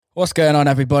What's going on,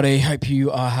 everybody? Hope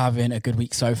you are having a good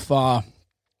week so far.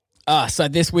 So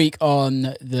this week on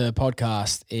the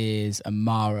podcast is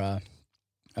Ammara.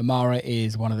 Ammara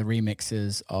is one of the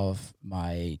remixers of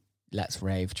my Let's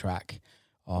Rave track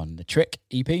on the Trick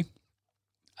EP.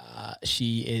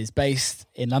 She is based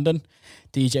in London,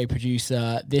 DJ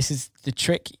producer. This is the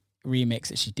Trick remix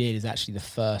that she did is actually the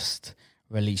first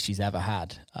release she's ever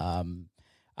had. And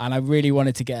I really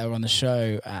wanted to get her on the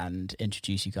show and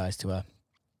introduce you guys to her.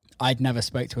 I'd never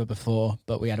spoke to her before,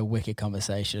 but we had a wicked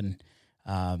conversation.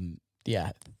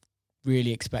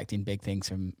 Really expecting big things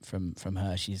from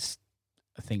her. I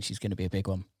think she's going to be a big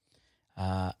one.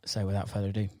 So without further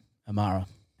ado, Ammara,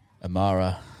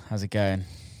 how's it going?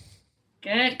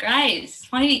 Good, great.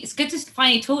 It's good to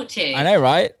finally talk to you. I know,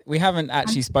 right? We haven't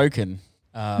actually spoken.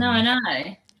 No, I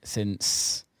know.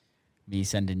 Since me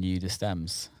sending you the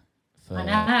stems. I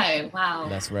know. Wow.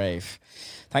 Let's Rave.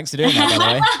 Thanks for doing that, by the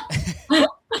way.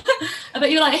 I bet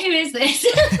you're like, who is this?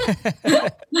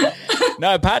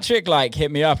 No, Patrick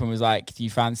hit me up and was like, do you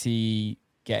fancy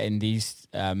getting these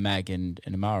Meg and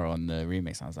Ammara on the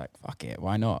remix? I was like, fuck it,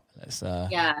 why not? Let's do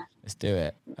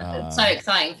it. It's so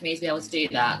exciting for me to be able to do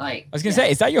that. I was gonna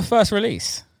say, is that your first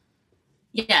release?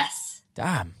 Yes.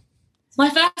 Damn. It's my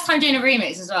first time doing a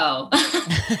remix as well.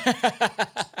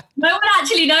 No one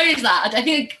actually knows that. I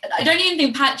don't even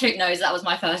think Patrick knows that was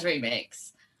my first remix.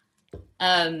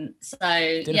 Did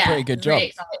a pretty good job.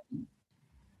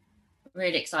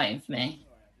 Really exciting for me.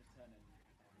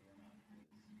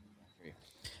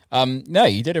 No,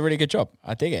 you did a really good job.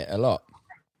 I dig it a lot.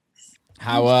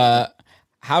 How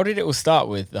did it all start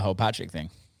with the whole Patrick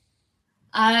thing?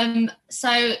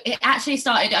 So it actually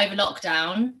started over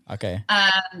lockdown. Okay.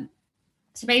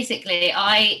 So basically,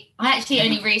 I actually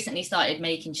only recently started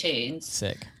making tunes.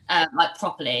 Sick.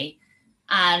 Properly,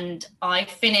 and I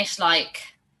finished my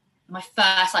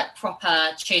first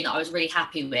proper tune that I was really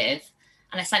happy with,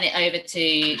 and I sent it over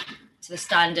to the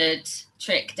standard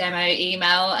Trick demo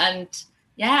email, and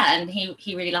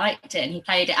he really liked it, and he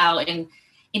played it out in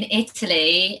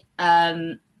Italy.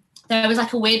 There was a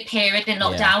weird period in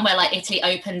lockdown where Italy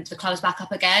opened the clubs back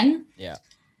up again. Yeah.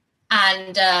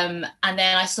 And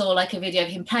then I saw a video of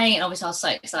him playing, and obviously I was so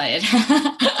excited.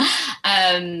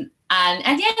 And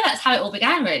that's how it all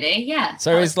began, really. Yeah.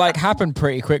 So it's happened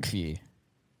pretty quick for you.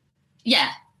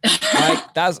 Yeah.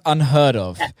 That's unheard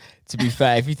of, to be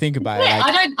fair, if you think about it.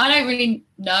 I don't really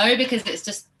know, because it's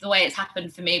just the way it's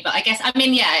happened for me. But I guess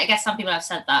some people have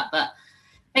said that. But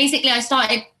basically, I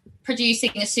started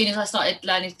producing as soon as I started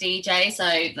learning to DJ. So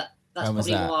that's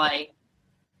probably why.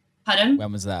 Pardon?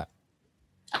 When was that?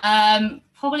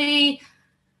 Probably.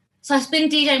 So I've been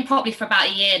DJing probably for about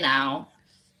a year now.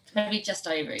 Maybe just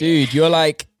over a year. Dude,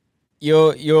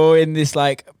 you're in this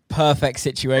perfect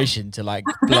situation to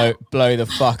blow the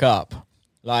fuck up.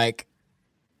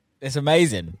 It's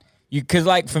amazing. Because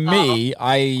for me,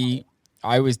 I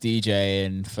was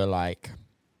DJing for I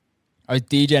was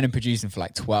DJing and producing for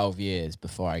 12 years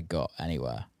before I got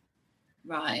anywhere.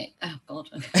 Right. Oh God.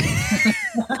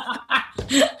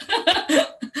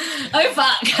 Oh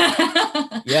fuck.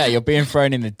 Yeah, you're being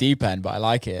thrown in the deep end, but I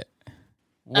like it.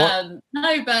 No,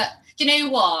 but do you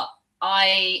know what?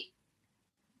 I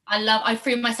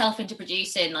threw myself into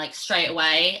producing straight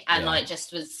away, and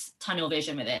just was tunnel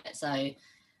vision with it. So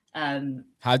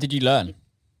how did you learn?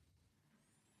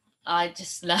 I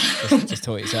just learned. Just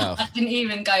taught yourself. I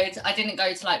didn't go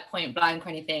to Point Blank or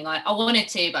anything. I wanted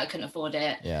to, but I couldn't afford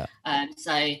it. Yeah.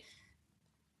 So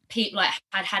people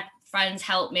had friends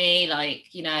help me,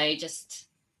 just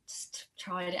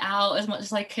tried it out as much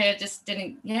as I could. Just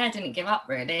didn't give up,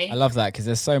 really. I love that, because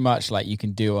there's so much you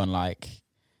can do on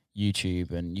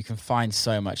YouTube, and you can find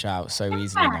so much out so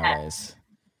easily nowadays.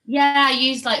 Yeah, I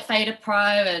used Fader Pro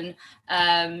and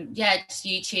just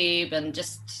YouTube, and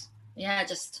just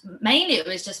mainly it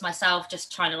was just myself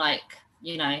just trying to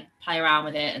play around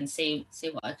with it and see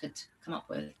what I could come up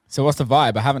with. So what's the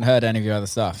vibe? I haven't heard any of your other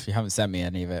stuff. You haven't sent me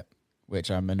any of it,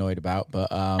 which I'm annoyed about, but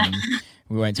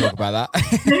we won't talk about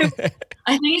that.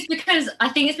 I think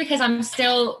it's because I'm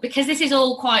still, because this is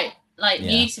all quite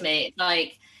new to me.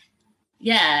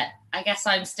 I guess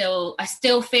I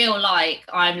still feel like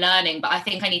I'm learning, but I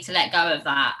think I need to let go of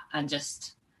that and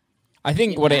just. I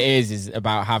think what it is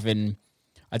about having,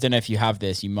 I don't know if you have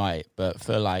this, you might, but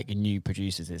for new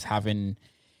producers, it's having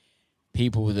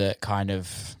people that kind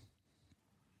of,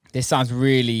 this sounds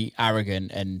really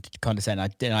arrogant and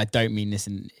condescending. I don't mean this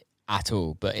at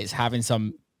all, but it's having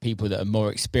some people that are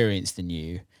more experienced than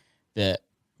you that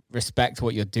respect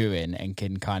what you're doing and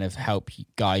can kind of help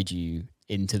guide you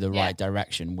into the right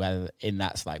direction, whether in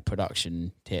that's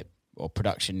production tip or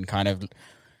production kind of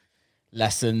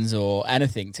lessons or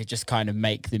anything to just kind of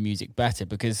make the music better?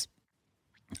 Because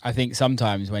I think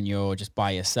sometimes when you're just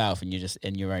by yourself and you're just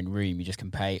in your own room, you just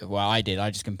compare. Well, I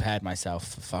just compared myself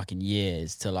for fucking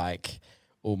years to like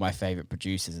all my favorite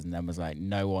producers, and then was like,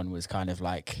 no one was kind of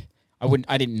like,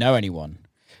 I didn't know anyone.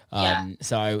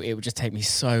 So it would just take me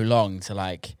so long to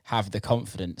like have the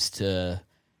confidence to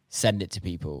send it to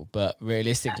people. But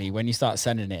realistically, when you start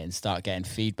sending it and start getting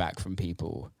feedback from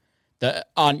people that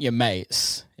aren't your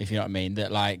mates, if you know what I mean,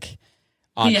 that like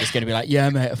aren't just going to be like, yeah,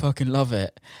 mate, I fucking love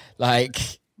it. Like,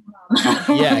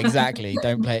 yeah, exactly.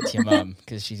 Don't play it to your mum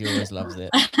because she always loves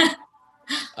it.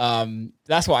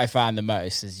 That's what I found the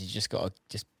most is you just got to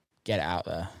just get it out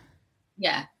there.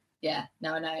 Yeah.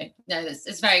 No,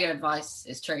 it's very good advice.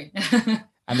 It's true.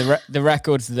 And the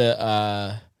records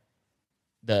that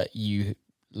you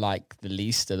like the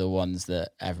least are the ones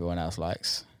that everyone else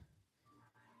likes.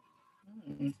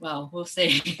 Well, we'll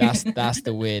see. That's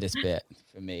the weirdest bit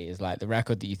for me, is like the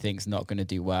record that you think's not going to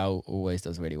do well always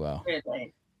does really well.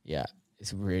 Really? Yeah,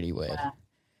 it's really weird.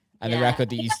 And the record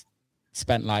that you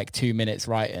spent like 2 minutes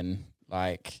writing,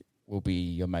 like, will be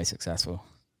your most successful.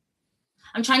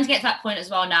 I'm trying to get to that point as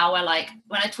well now where like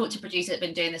when I talk to producers that have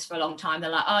been doing this for a long time, they're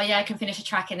like, oh yeah, I can finish a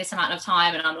track in this amount of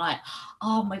time. And I'm like,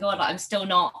 oh my God, like, I'm still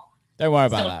not. Don't worry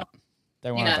about that.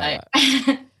 Don't worry about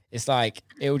that. It's like,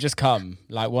 it will just come.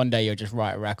 Like one day you'll just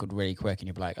write a record really quick and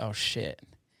you'll be like, oh shit.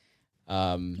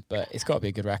 But it's got to be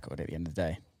a good record at the end of the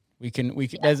day. We can.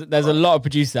 There's a lot of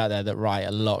producers out there that write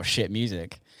a lot of shit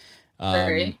music,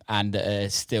 and are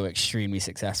still extremely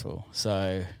successful.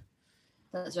 So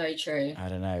that's very true. I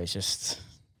don't know. It's just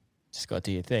got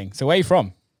to do your thing. So where are you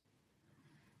from?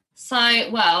 So,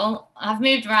 well, I've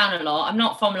moved around a lot. I'm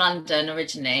not from London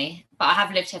originally, but I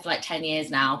have lived here for like 10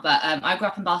 years now. But I grew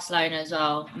up in Barcelona as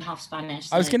well. I'm half Spanish.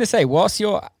 So. I was going to say, what's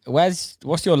your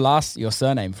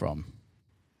surname from?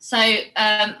 So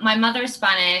my mother is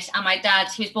Spanish and my dad,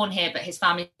 he was born here, but his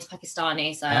family is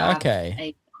Pakistani. So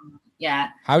okay. Yeah.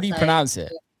 How do you pronounce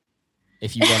it?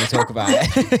 If you want to talk about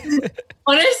it.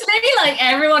 Honestly, like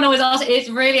everyone always asks, it's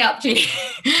really up to you.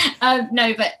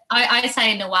 No, but I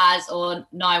say Nawaz or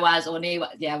Niwaz or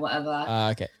Niwaz, yeah, whatever.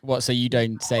 Okay. What? So you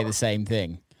don't say the same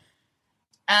thing?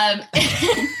 No,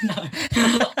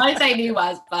 I say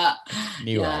Niwaz, but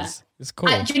Niwaz. Yeah. It's cool.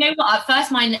 Do you know what? At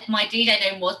first, my DJ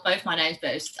name was both my names,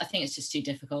 but I think it's just too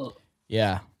difficult.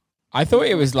 Yeah, I thought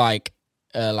it was like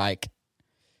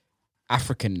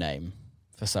African name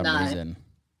for some reason.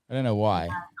 I don't know why.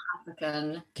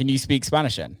 African. Can you speak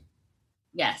Spanish then?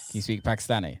 Yes. Can you speak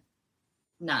Pakistani?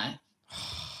 No.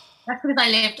 That's because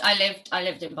I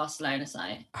lived in Barcelona, so.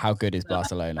 How good is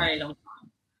Barcelona? Very long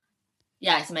time.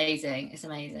 Yeah, it's amazing. It's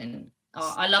amazing.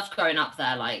 Oh, I loved growing up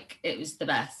there. Like, it was the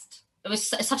best. It was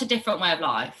such a different way of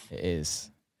life. It is.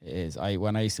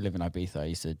 When I used to live in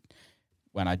Ibiza,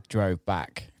 when I drove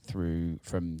back from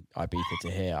Ibiza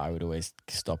to here, I would always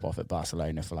stop off at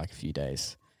Barcelona for like a few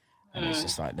days. And it's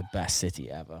just like the best city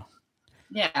ever.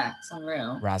 Yeah, it's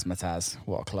unreal. Razzmatazz,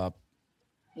 what a club.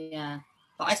 Yeah.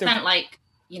 But I spent like,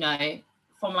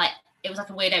 from like, it was like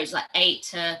a weird age, it was like 8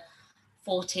 to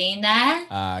 14 there.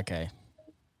 Okay.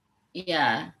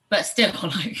 Yeah, but still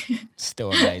like.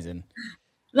 Still amazing.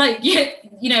 Like, yeah,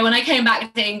 when I came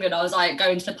back to England, I was like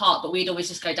going to the park, but we'd always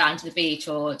just go down to the beach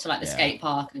or to like the skate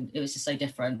park, and it was just so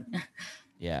different.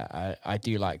 Yeah, I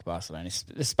do like Barcelona.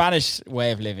 The Spanish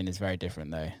way of living is very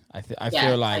different, though. I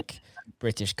feel like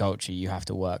British culture, you have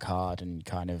to work hard and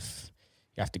kind of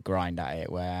you have to grind at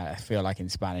it. Where I feel like in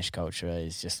Spanish culture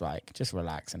is just like just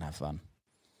relax and have fun.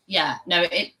 Yeah, no,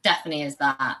 it definitely is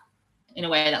that. In a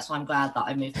way, that's why I'm glad that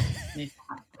I moved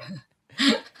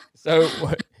back. So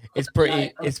it's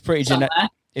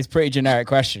pretty generic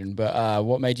question, but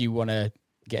what made you want to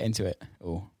get into it?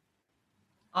 Or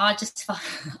I just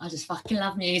fucking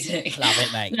love music. Love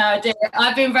it, mate. No, I do.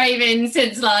 I've been raving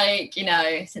since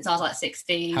since I was like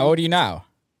 16. How old are you now?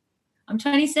 I'm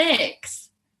 26.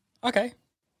 Okay.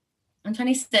 I'm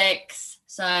 26.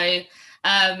 So,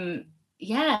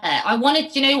 yeah, I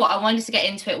wanted to get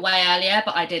into it way earlier,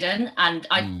 but I didn't. And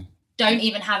I don't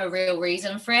even have a real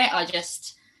reason for it. I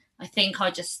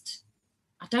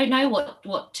don't know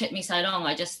what took me so long.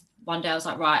 One day I was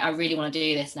like, right, I really want to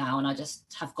do this now, and I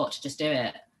just have got to just do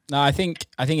it. No, I think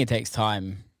it takes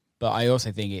time, but I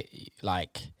also think it,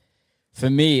 like, for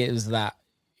me, it was that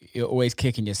you're always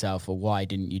kicking yourself for why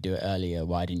didn't you do it earlier?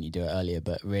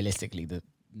 But realistically,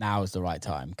 now is the right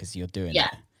time because you're doing it.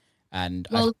 And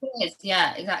it is.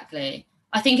 Yeah, exactly.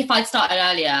 I think if I'd started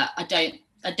earlier, I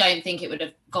don't think it would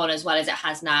have gone as well as it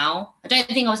has now. I don't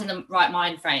think I was in the right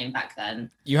mind frame back then.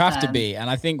 You have to be,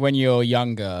 and I think when you're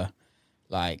younger,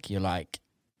 like you're like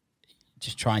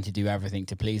just trying to do everything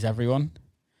to please everyone,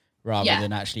 rather Yeah.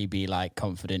 than actually be like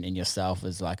confident in yourself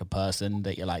as like a person,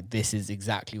 that you're like, this is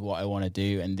exactly what I want to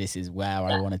do, and this is where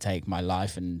I want to take my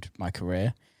life and my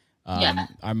career. I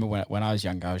remember when I was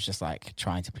younger, I was just like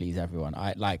trying to please everyone.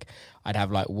 I'd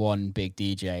have like one big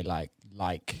DJ like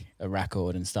a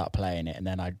record and start playing it, and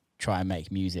then I'd try and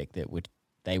make music that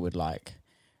they would like,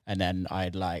 and then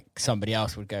I'd like somebody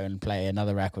else would go and play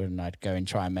another record, and I'd go and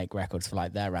try and make records for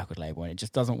like their record label, and it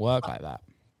just doesn't work like that.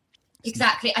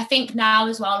 Exactly. I think now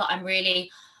as well, I'm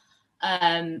really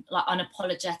like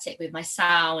unapologetic with my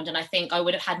sound, and I think I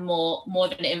would have had more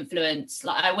of an influence.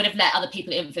 Like I would have let other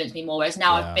people influence me more, whereas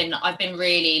now I've been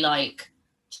really like,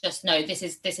 just no, this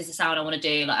is the sound I want to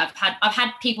do. Like I've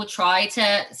had people try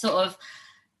to sort of,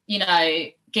 you know,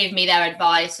 give me their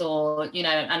advice, or, you know,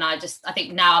 and I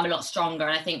think now I'm a lot stronger,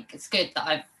 and I think it's good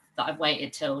that I've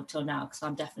waited till now, because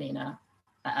I'm definitely in a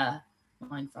better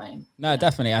mind frame. No,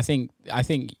 definitely. I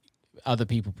think other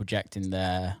people projecting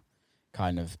their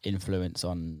kind of influence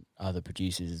on other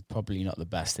producers is probably not the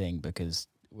best thing, because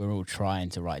we're all trying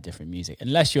to write different music.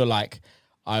 Unless you're like,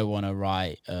 I want to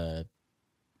write a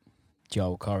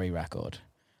Joel Corey record,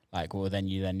 like, well, then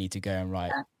you need to go and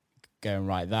write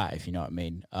that, if you know what I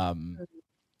mean.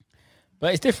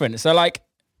 But it's different. So like,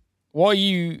 what are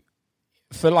you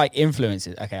for like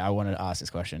influences? Okay, I wanted to ask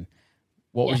this question.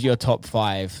 What was your top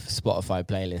 5 Spotify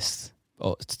playlists,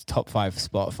 or top 5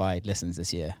 Spotify listens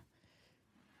this year?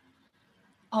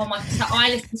 Oh my! So I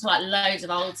listen to like loads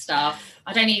of old stuff.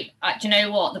 I don't even. Do you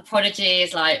know what? The Prodigy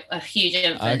is like a huge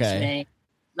influence to me.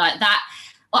 Like that.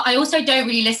 I also don't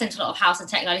really listen to a lot of house and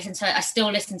techno. I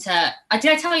still listen to.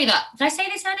 Did I tell you that? Did I say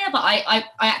this earlier? But I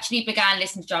actually began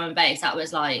listening to drum and bass. That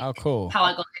was like cool. How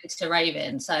I got into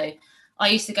raving. So I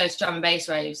used to go to drum and bass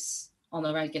raves on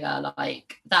the regular,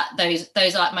 like that.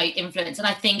 Those are like my influence, and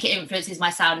I think it influences my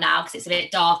sound now because it's a bit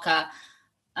darker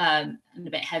and a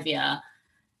bit heavier.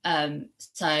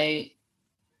 So do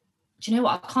you know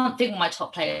what? I can't think what my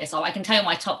top playlists are. I can tell you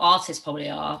what my top artists probably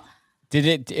are.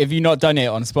 Have you not done it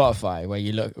on Spotify where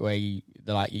you like,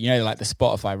 you know, like the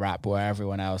Spotify rap where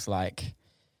everyone else like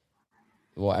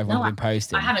what everyone's been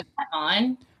posting? I haven't got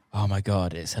mine. Oh my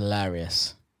God, it's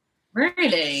hilarious.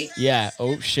 Really? Yeah.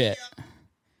 Oh shit.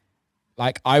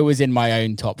 Like I was in my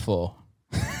own top 4.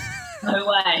 No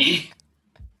way.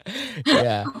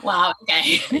 Yeah. Wow.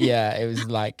 Okay. Yeah, it was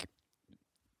like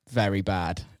very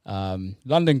bad.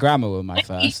 London Grammar were my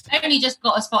first. I only just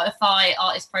got a Spotify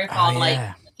artist profile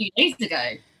a few days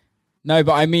ago. No,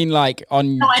 but I mean like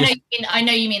on. No, I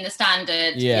know you mean the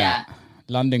standard. Yeah.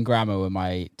 London Grammar were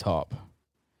my top.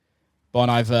 Bon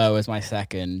Iver was my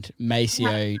second.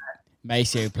 Maceo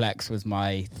Plex was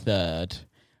my third.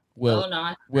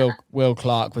 Will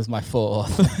Clark was my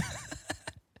 4th.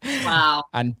 Wow.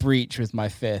 And Breach was my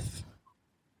 5th.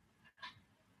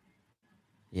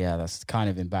 Yeah, that's kind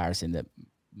of embarrassing that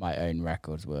my own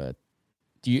records were.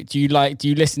 Do you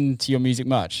listen to your music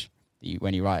much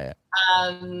when you write it?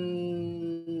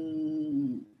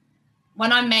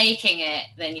 When I'm making it,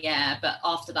 then yeah, but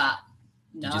after that,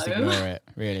 no. You just ignore it,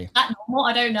 really. That normal?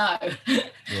 I don't know.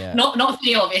 Yeah. Not for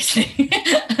you, obviously.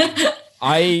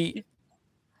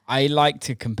 I like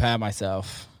to compare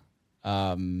myself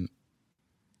a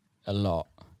lot.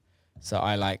 So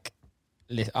I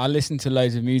listen to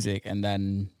loads of music and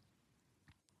then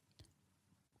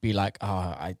be like,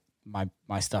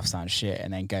 my stuff sounds shit,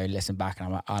 and then go listen back and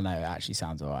I'm like, oh no, it actually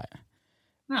sounds all right.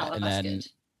 Oh, and that's then, good.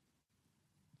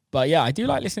 But yeah, I do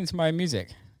like listening to my own music.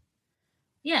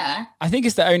 Yeah. I think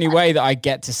it's the only way that I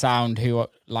get to sound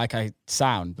like I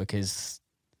sound, because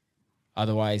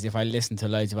otherwise if I listen to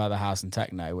loads of other house and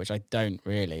techno, which I don't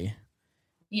really,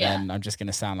 then I'm just going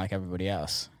to sound like everybody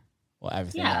else or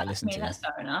everything that I listen to. That's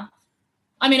fair enough.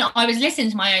 I mean, I was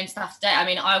listening to my own stuff today. I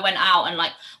mean, I went out and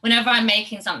like whenever I'm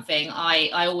making something, I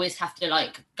always have to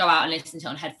like go out and listen to it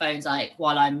on headphones, like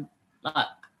while I'm like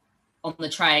on the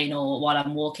train or while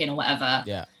I'm walking or whatever.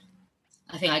 Yeah.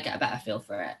 I think I get a better feel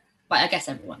for it. But I guess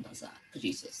everyone does that,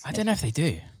 producers. I don't know if they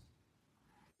do.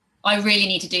 I really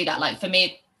need to do that. Like for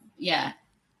me, yeah,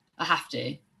 I have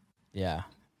to. Yeah.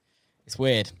 It's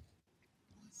weird.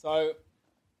 So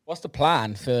what's the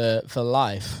plan for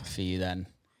life for you then?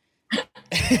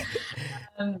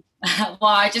 Well,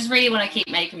 I just really want to keep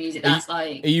making music. That's Are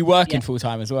you working full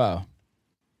time as well?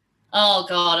 Oh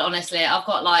God, honestly, I've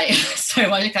got like so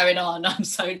much going on.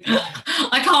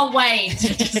 I can't wait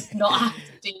to just not have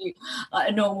to do like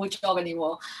a normal job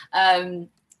anymore.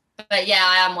 But yeah,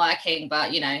 I am working,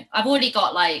 but you know, I've already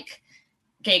got like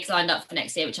gigs lined up for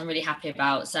next year, which I'm really happy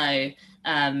about. So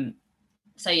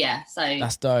yeah, so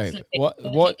that's dope. What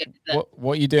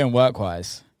are you doing work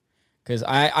wise? Because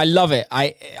I love it.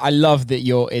 I love that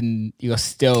you're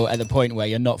still at the point where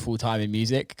you're not full time in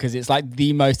music, because it's like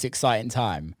the most exciting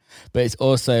time. But it's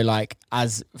also like,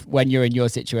 as when you're in your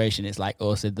situation, it's like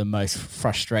also the most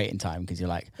frustrating time, because you're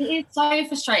like, it is so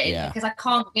frustrating because I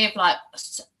can't give like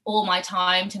all my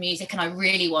time to music, and I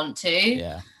really want to.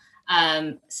 Yeah.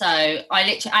 So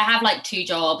I have like 2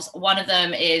 jobs. One of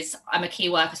them is I'm a key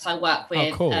worker, so I work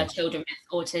with children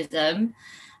with autism.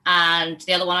 And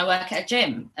the other one, I work at a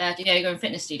gym, yoga and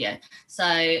fitness studio. So,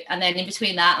 and then in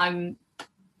between that, I'm,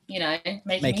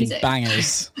 making music.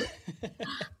 Bangers.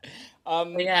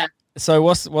 Yeah. So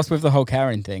what's with the whole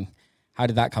caring thing? How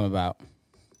did that come about?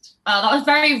 That was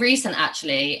very recent,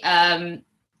 actually. Yeah,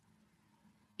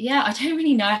 I don't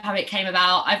really know how it came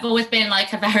about. I've always been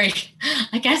like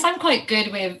I guess I'm quite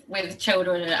good with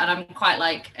children, and I'm quite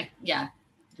like,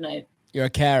 You're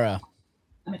a carer.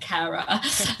 I'm a carer.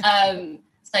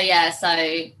 So yeah, so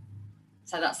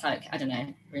that's like, I don't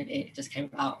know, really, it just came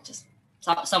about. Just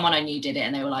someone I knew did it,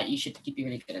 and they were like, you'd be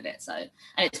really good at it. So, and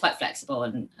it's quite flexible,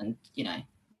 and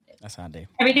that's handy.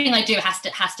 Everything I do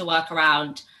has to work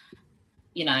around,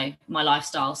 my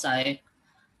lifestyle. So I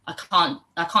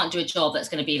can't do a job that's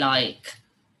going to be like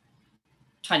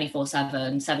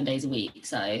 24/7, 7 days a week.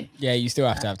 So yeah, you still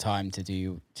have to have time to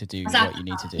do what you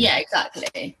need to do. Yeah,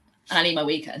 exactly. And I need my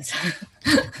weekends.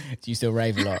 Do you still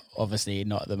rave a lot? Obviously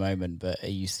not at the moment, but are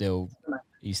you still a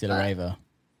raver?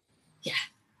 Yeah.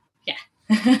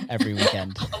 Every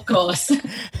weekend. Of course.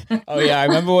 Oh yeah, I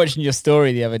remember watching your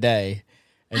story the other day,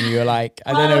 and you were like,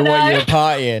 I don't know what you were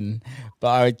partying,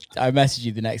 but I messaged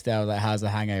you the next day. I was like, how's the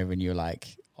hangover? And you were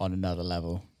like, on another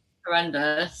level.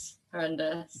 Horrendous.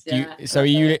 Yeah. So are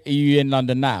you in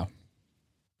London now?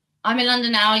 I'm in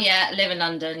London now. Yeah, live in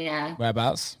London. Yeah.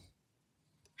 Whereabouts?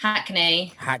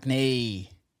 Hackney. Hackney.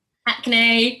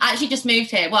 Actually just moved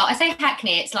here. Well, I say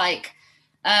Hackney, it's like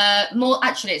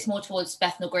it's more towards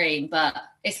Bethnal Green, but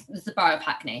it's the borough of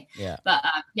Hackney. Yeah. But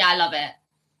yeah, I love it.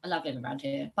 I love living around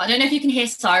here. But I don't know if you can hear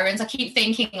sirens. I keep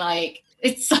thinking like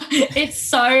it's so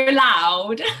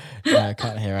loud. Yeah, I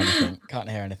can't hear anything.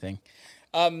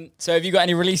 So have you got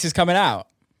any releases coming out?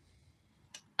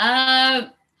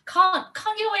 Can't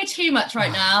give away too much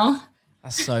right now.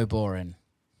 That's so boring.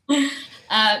 No,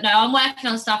 I'm working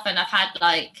on stuff, and I've had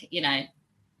like, yeah.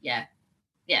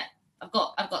 I've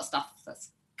got stuff that's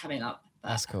coming up.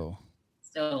 That's cool.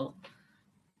 Still,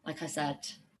 like I said,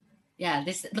 yeah,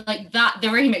 the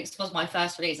remix was my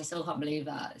first release. I still can't believe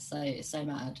that. It's so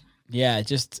mad. Yeah,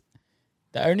 just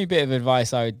the only bit of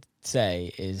advice I would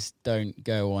say is don't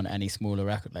go on any smaller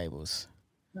record labels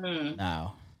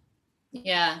now.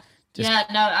 Yeah.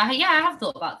 I have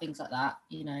thought about things like that,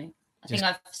 I think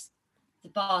the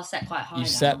bar set quite high. You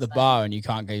set the bar and you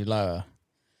can't go lower.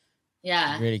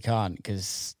 Yeah. You really can't,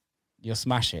 because you'll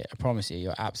smash it. I promise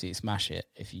you'll absolutely smash it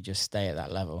if you just stay at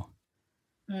that level.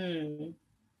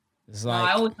 It's like,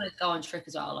 I always want to go on Trick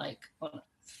as well. Like,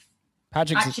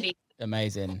 Patrick's actually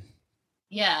amazing.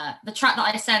 Yeah, the track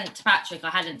that I sent to Patrick,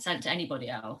 I hadn't sent to anybody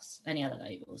else, any other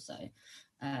label. So,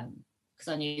 because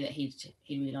I knew that he'd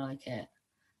really like it.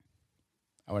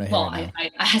 I want to hear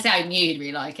it. I say I knew he'd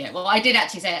really like it. Well, I did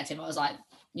actually say that to him. I was like,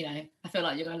 I feel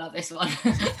like you're gonna love this one.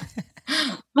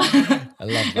 I love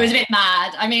that. It was a bit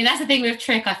mad. I mean, that's the thing with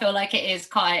Trick. I feel like it is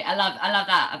quite. I love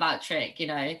that about Trick.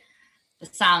 The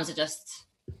sounds are just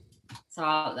so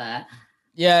out there.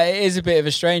 Yeah, it is a bit of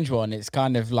a strange one. It's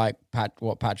kind of like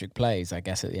what Patrick plays, I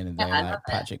guess, at the end of the day. Like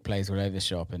Patrick plays all over the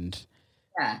shop, and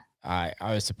I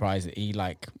was surprised that he,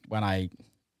 like,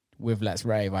 with Let's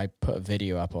Rave, I put a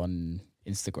video up on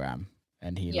Instagram,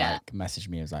 and he like messaged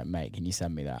me and was like, mate, can you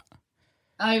send me that?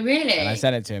 Oh, really? And I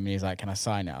sent it to him, and he was like, can I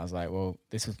sign it? I was like, well,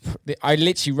 I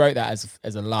literally wrote that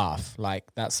as a laugh. Like,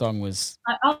 that song was...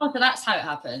 Oh, so that's how it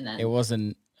happened then. It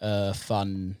wasn't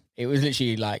fun. It was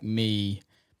literally like me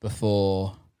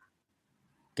before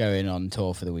going on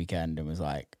tour for the weekend, and was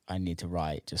like, I need to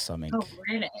write just something. Oh,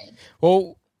 really?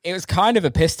 Well, it was kind of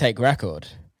a piss take record,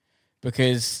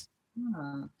 because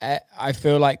I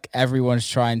feel like everyone's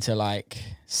trying to like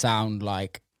sound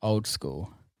like old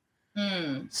school.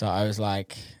 So I was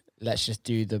like, let's just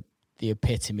do the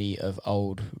epitome of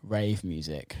old rave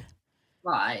music.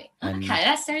 Right. Okay,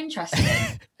 that's so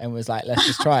interesting. And was like, let's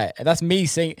just try it. And that's me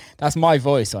singing. That's my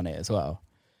voice on it as well.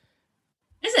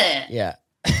 Is it? Yeah.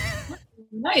 I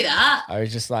know that. I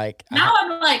was just like... Now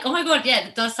I'm like, oh my God, yeah,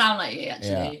 it does sound like you,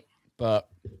 actually. Yeah. But,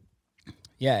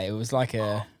 yeah, it was like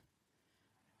a...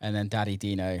 And then Daddy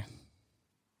Dino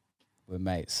were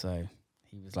mates, so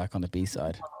he was like on the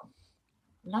B-side.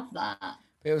 Love that.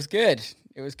 But it was good.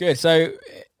 So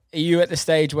are you at the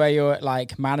stage where you're at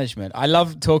like management? I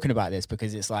love talking about this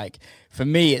because it's like, for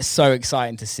me, it's so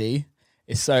exciting to see.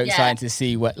 it's so exciting to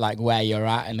see where you're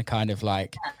at and kind of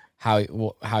like how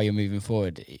you're moving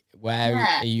forward. Where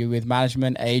are you with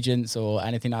management, agents, or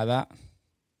anything like that?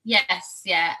 Yes,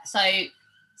 yeah. So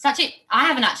it's actually, I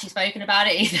haven't actually spoken about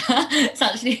it either. It's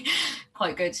actually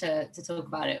quite good to talk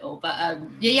about it all. But I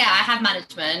have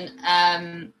management.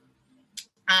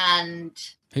 And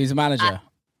who's the manager?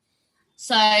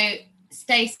 So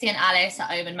Stacey and Alice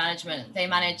at Omen Management, they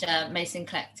manage Mason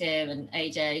Collective and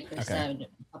AJ, Chris, and a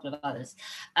couple of others.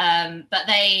 But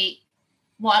they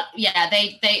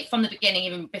from the beginning,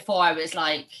 even before I was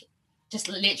like, just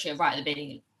literally right at the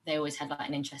beginning, they always had like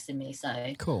an interest in me.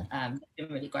 So cool. It's been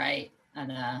really great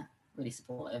and really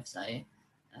supportive. So I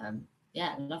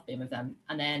love being with them.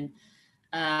 And then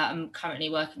I'm currently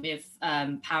working with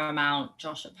Paramount,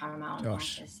 Josh at Paramount.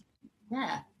 Josh.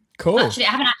 Yeah. Cool. Actually,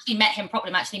 I haven't actually met him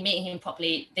properly. I'm actually meeting him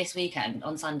properly this weekend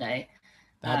on Sunday.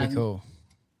 That'd be cool.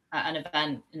 At an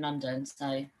event in London.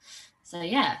 So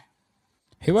yeah.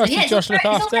 Who else did Josh look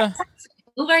after?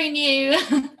 All very new.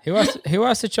 Who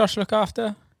else did Josh look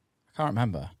after? I can't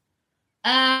remember.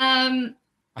 I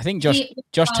think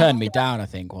Josh turned me down, I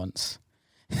think, once.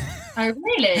 Oh,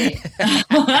 really?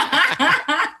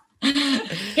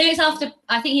 He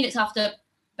looks after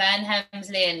Ben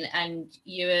Hemsley and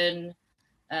Ewan.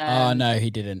 Oh, no, he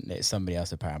didn't. It's somebody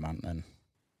else at Paramount then.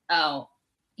 Oh,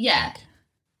 yeah.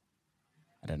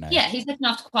 I don't know. Yeah, he's looking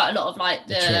after quite a lot of like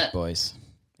the trick boys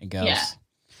and girls. Yeah.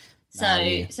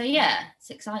 So yeah, it's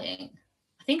exciting.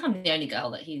 I think I'm the only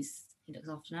girl that he looks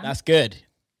after now. That's good,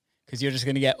 because you're just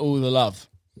going to get all the love.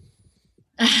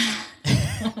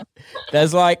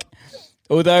 There's like,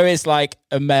 although it's like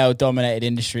a male-dominated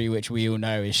industry, which we all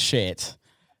know is shit,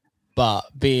 but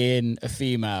being a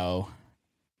female,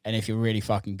 and if you're really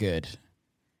fucking good,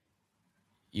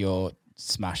 you'll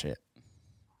smash it.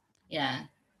 Yeah.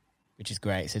 Which is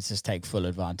great. So just take full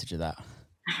advantage of that.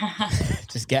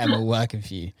 Just get them all working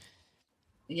for you.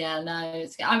 Yeah, no,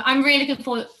 I'm really looking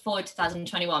forward to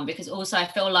 2021, because also I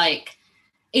feel like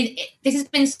this has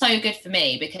been so good for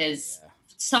me, because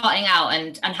starting out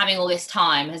and having all this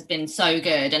time has been so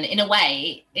good. And in a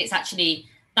way, it's actually,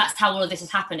 that's how all of this has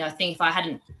happened. I think if I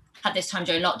hadn't had this time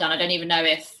during lockdown, I don't even know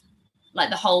if like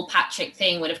the whole Patrick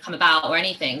thing would have come about or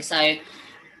anything. So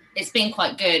it's been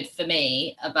quite good for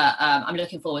me, but I'm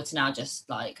looking forward to now just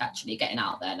like actually getting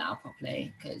out there now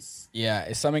properly, because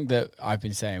it's something that I've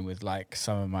been saying with like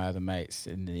some of my other mates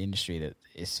in the industry, that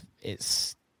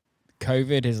it's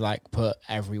COVID has like put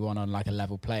everyone on like a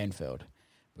level playing field,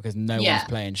 because no one's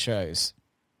playing shows.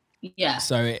 Yeah.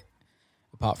 So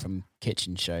apart from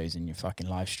kitchen shows and your fucking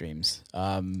live streams,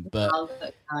 but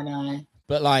I know.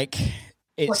 But like,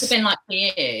 what's it been like for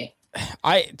you?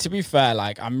 To be fair,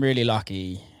 like I'm really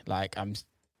lucky. Like I'm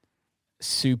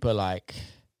super lucky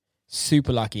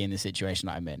in the situation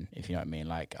that I'm in, if you know what I mean.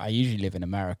 Like I usually live in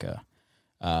America,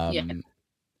 and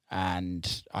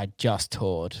I just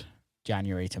toured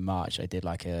January to March. I did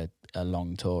like a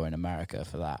long tour in America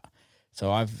for that.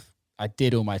 So I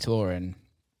did all my touring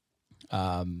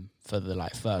for the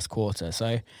like first quarter.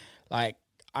 So like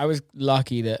I was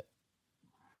lucky that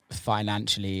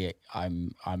financially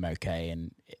I'm okay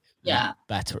and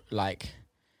better. Like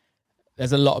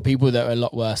there's a lot of people that are a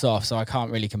lot worse off, so I can't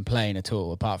really complain at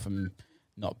all, apart from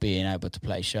not being able to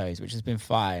play shows, which has been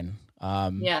fine.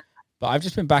 But I've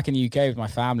just been back in the UK with my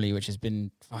family, which has been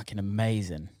fucking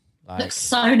amazing. Like, looks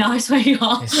so nice where you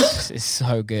are. It's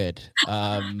so good.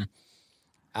 And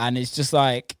it's just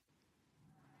like,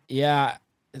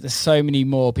 there's so many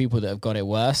more people that have got it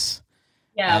worse.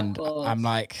 Yeah, and of course.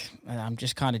 I'm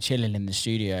just kind of chilling in the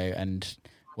studio and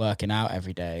working out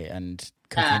every day and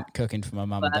cooking for my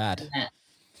mum and dad.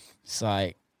 It's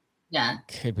like,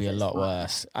 could be a lot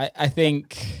worse. I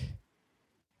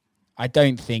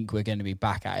don't think we're going to be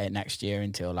back at it next year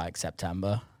until like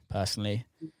September, personally.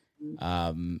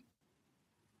 I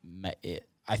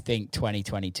think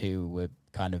 2022 would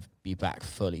kind of be back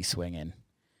fully swinging.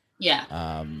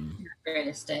 Yeah.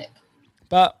 Realistic.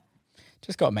 But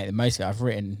just got to make the most of it. I've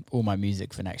written all my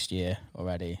music for next year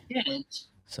already. Good.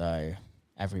 So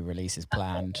every release is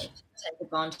planned. Take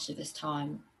advantage of this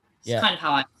time. It's kind of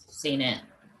how I've seen it.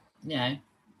 You know,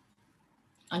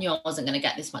 I knew I wasn't going to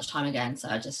get this much time again, so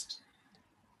I just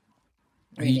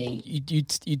really...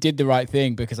 You did the right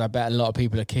thing, because I bet a lot of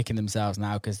people are kicking themselves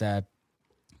now because their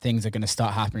things are going to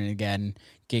start happening again.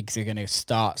 Gigs are going to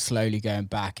start slowly going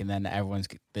back, and then everyone's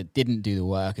that didn't do the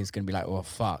work is going to be like, well,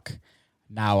 fuck.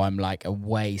 Now I'm like a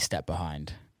way step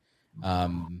behind.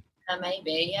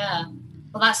 Maybe, yeah.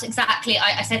 Well, that's exactly.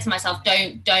 I said to myself,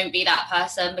 don't be that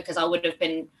person, because I would have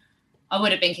been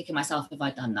kicking myself if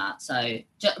I'd done that. So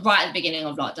right at the beginning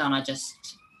of lockdown, I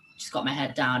just just got my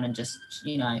head down and just,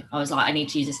 you know, I was like, I need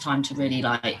to use this time to really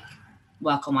like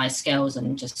work on my skills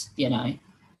and just, you know,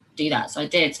 do that. So I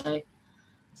did. So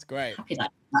it's great. Happy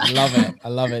that. I love it. I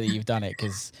love it that you've done it,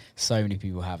 because so many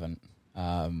people haven't.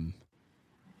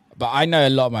 But I know a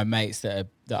lot of my mates that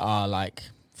are like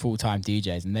full-time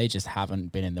DJs, and they just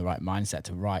haven't been in the right mindset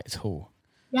to write at all.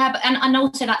 Yeah, but and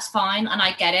also that's fine, and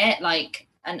I get it. Like,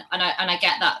 and I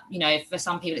get that, you know, for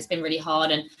some people it's been really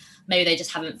hard, and maybe they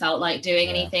just haven't felt like doing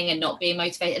anything and not being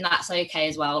motivated, and that's okay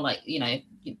as well. Like, you know, I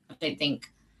don't think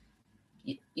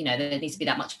you know there needs to be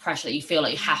that much pressure that you feel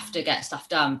like you have to get stuff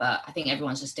done. But I think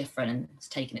everyone's just different and it's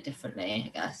taking it differently,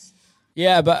 I guess.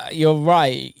 Yeah, but you're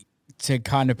right. To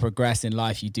kind of progress in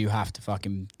life, you do have to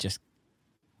fucking just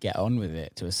get on with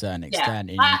it to a certain extent.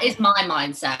 Yeah, that is my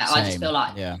mindset. Same. I just feel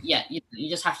like, you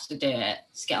just have to do it.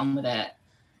 Just get on with it.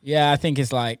 Yeah, I think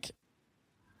it's like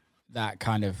that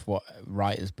kind of what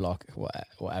writer's block,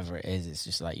 whatever it is. It's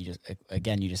just like you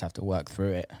just have to work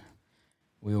through it.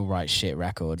 We all write shit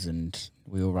records and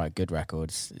we all write good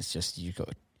records. It's just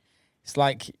it's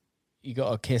like you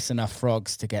got to kiss enough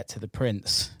frogs to get to the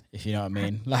prince, if you know what I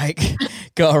mean. Like,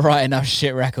 got to write enough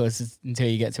shit records until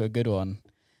you get to a good one.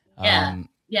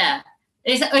 Yeah.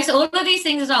 It's all of these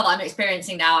things as well that I'm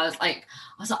experiencing now. I was like,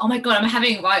 oh my God, I'm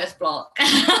having writer's block.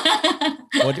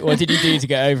 What did you do to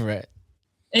get over it?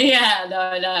 Yeah,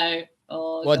 no.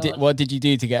 Oh, what did you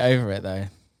do to get over it though?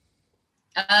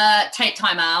 Take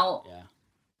time out.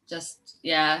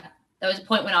 Yeah. There was a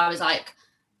point when I was like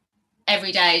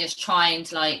every day just trying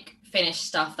to like finish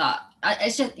stuff that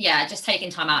it's just taking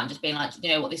time out and just being like, you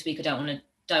know what, this week I don't want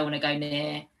to go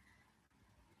near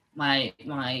my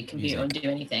computer and do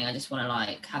anything. I just want to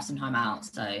like have some time out.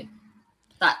 So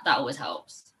that always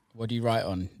helps. What do you write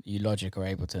on? You Logic or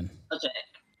Ableton? Logic.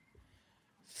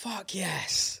 Fuck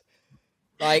yes.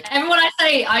 Like, everyone I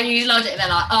say I use Logic, they're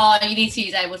like, oh, you need to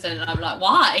use Ableton, and I'm like,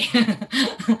 why?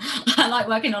 I like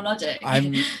working on Logic.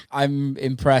 I'm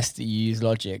impressed that you use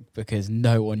Logic, because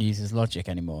no one uses Logic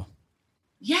anymore.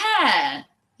 Yeah,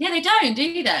 they don't,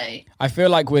 do they? I feel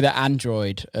like we're the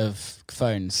Android of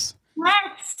phones.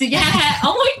 Yes, yeah.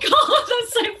 Oh my God,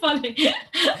 that's so funny.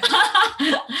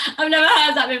 I've never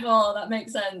heard that before. That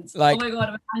makes sense. Like, oh my God,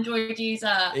 I'm an Android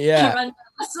user. Yeah.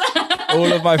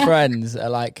 All of my friends are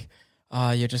like,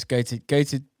 you just go to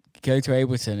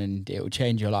Ableton and it will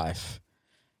change your life.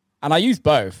 And I use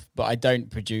both, but I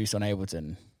don't produce on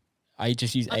Ableton. I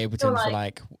just use Ableton for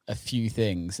like a few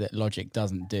things that Logic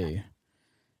doesn't do.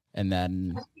 And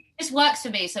then this works for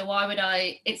me, so why would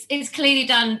I? It's clearly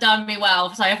done me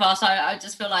well so far. So I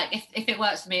just feel like if it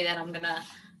works for me, then I'm gonna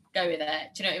go with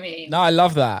it. Do you know what I mean? No, I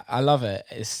love that. I love it.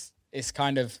 It's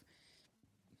kind of,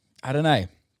 I don't know.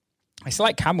 It's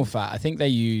like Camel Fat. I think they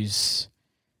use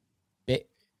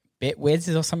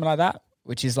Bitwiz or something like that,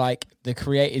 which is like the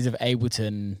creators of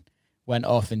Ableton went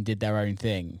off and did their own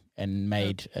thing and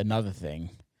made another thing,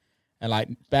 and like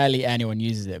barely anyone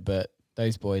uses it, but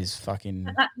those boys fucking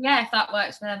if that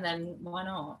works for them, then why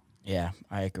not? Yeah,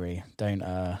 I agree. Don't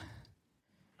I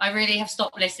really have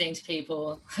stopped listening to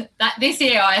people. That this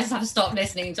year I just have stopped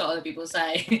listening to what other people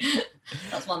say.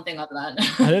 That's one thing I've learned.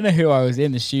 I don't know who I was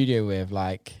in the studio with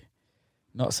like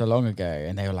not so long ago,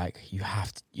 and they were like, you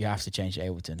have to change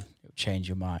Ableton. It'll change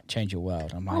your mind, change your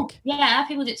world. I'm like, yeah,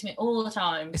 people do it to me all the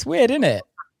time. It's weird, isn't it?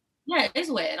 Yeah, it is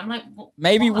weird. I'm like,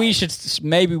 maybe we should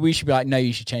be like, no,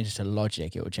 you should change it to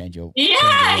Logic. It will change your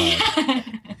yeah.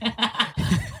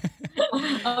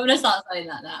 I'm gonna start saying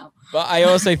that now. But I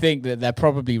also think that they're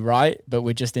probably right, but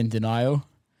we're just in denial.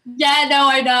 Yeah, no,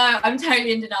 I know. I'm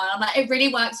totally in denial. I'm like, it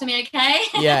really works for me, okay?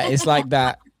 Yeah, it's like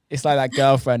that. It's like that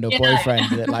girlfriend or boyfriend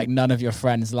that like none of your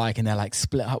friends like, and they're like,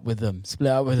 split up with them.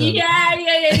 Yeah.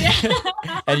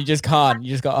 And you just can't. You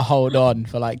just got to hold on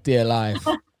for like dear life.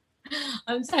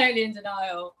 I'm totally in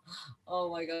denial. Oh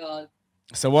my God.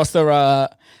 So what's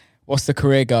the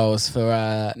career goals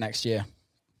for next year?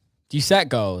 Do you set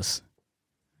goals?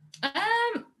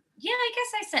 Yeah, I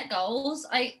guess I set goals.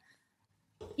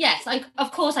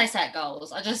 Of course I set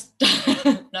goals. I just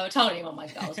no, I told anyone my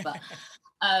goals, but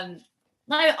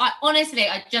no, I honestly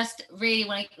just really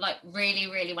want to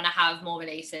really want to have more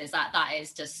releases. That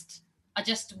is just I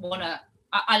just want to.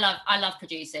 I love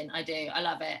producing. I do. I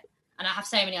love it, and I have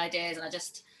so many ideas, and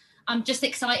I'm just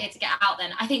excited to get out there.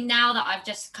 And I think now that I've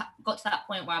just got to that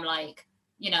point where I'm like,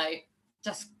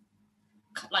 just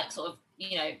like sort of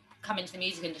come into the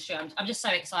music industry. I'm just so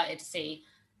excited to see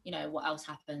what else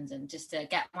happens and just to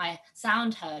get my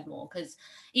sound heard more, because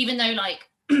even though like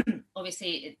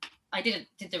obviously I did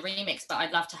the remix, but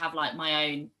I'd love to have like my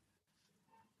own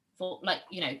for like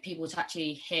people to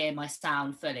actually hear my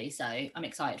sound fully, so I'm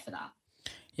excited for that.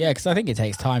 Yeah, because I think it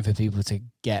takes time for people to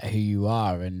get who you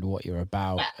are and what you're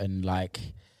about, Yeah. and like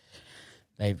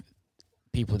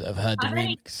people that have heard the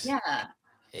remix. Yeah.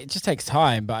 It just takes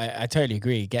time, but I totally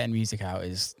agree. Getting music out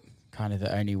is kind of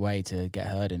the only way to get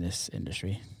heard in this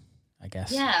industry, I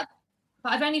guess. Yeah,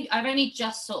 but I've only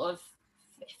just sort of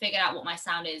figured out what my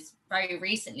sound is very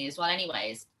recently as well.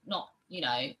 Anyways, not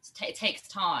it takes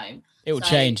time. It will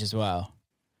change as well.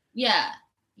 Yeah.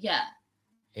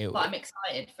 But I'm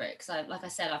excited for it because, like I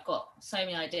said, I've got so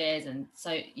many ideas and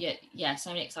so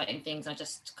many exciting things. I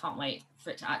just can't wait for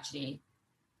it to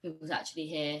people to actually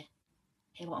hear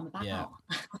what I'm about. Yeah.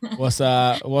 What's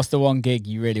the one gig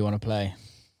you really want to play?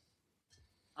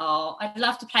 Oh, I'd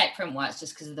love to play at Printworks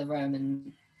just because of the room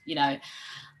and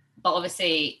but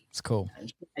obviously it's cool. Who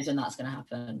knows when that's going to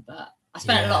happen? But I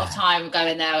spent a lot of time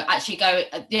going there.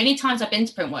 The only times I've been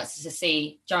to Printworks is to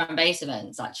see drum and bass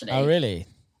events. Actually. Oh, really?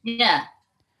 Yeah.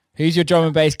 Who's your drum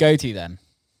and bass go-to then?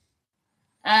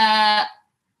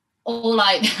 All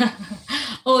like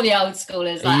all the old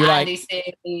schoolers, like Andy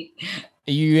C.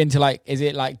 Are you into is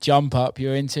it like Jump Up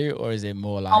you're into, or is it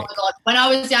more like? Oh my god! When I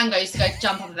was younger, I used to go to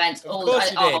Jump Up events. Of course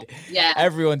you did. Yeah,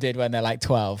 everyone did when they're like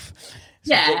 12.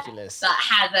 It's ridiculous. Like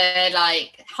Hazard,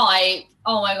 like Hype.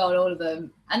 Oh my god, all of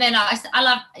them. And then I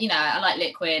love, I like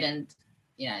Liquid and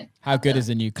How good is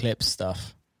the new Clips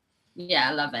stuff? Yeah,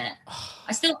 I love it.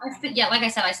 Like I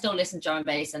said, I still listen to drum and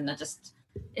bass, and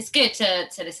it's good to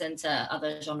listen to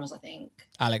other genres. I think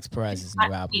Alex Perez's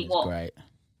new album is great.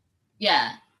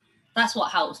 Yeah, that's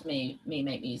what helps me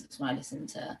make music when I listen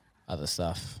to other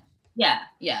stuff. Yeah.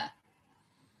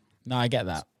 No, I get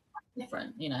that. It's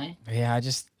different, Yeah, I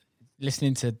just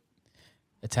listening to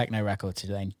a techno record to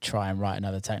then try and write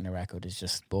another techno record is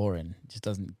just boring. It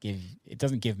doesn't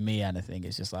give me anything.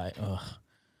 It's just like,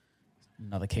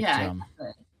 another kick drum.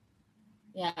 Exactly.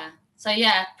 Yeah. So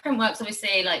Printworks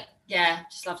obviously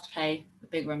just love to play a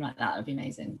big room like that. It would be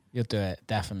amazing. You'll do it,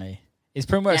 definitely. Is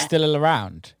Printworks still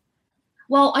around?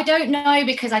 Well, I don't know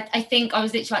because I think I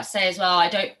was literally about to say as well. I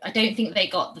don't think they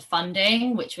got the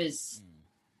funding, which was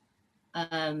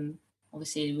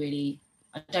obviously really.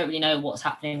 I don't really know what's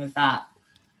happening with that.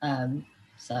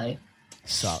 So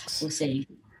sucks. We'll see.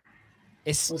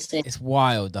 It's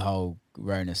wild, the whole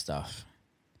Rona stuff.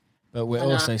 But we're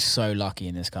also so lucky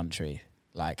in this country,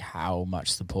 like how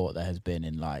much support there has been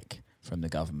from the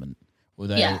government.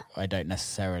 Although I don't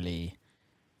necessarily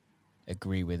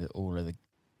agree with all of the.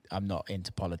 I'm not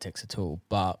into politics at all,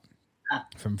 but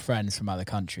from friends from other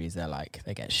countries,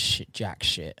 they get jack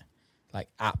shit, like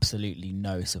absolutely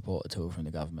no support at all from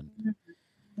the government.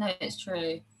 No, it's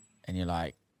true. And you're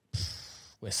like,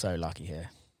 we're so lucky here.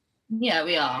 Yeah,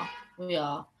 we are.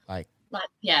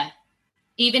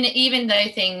 Even though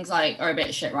things are a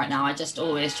bit shit right now, I just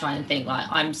always try and think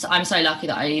I'm so lucky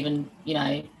that I even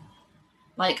I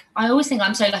always think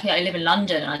I'm so lucky that I live in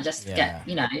London and I just get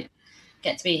to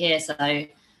be here, so I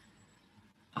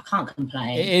can't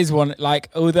complain. It is one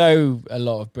although a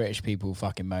lot of British people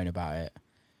fucking moan about it,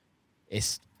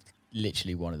 it's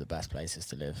literally one of the best places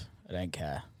to live. I don't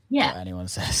care what anyone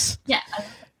says. Yeah.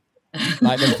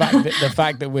 The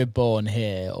fact that we're born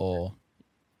here or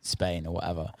Spain or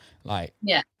whatever,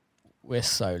 we're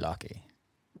so lucky.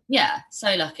 Yeah,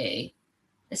 so lucky.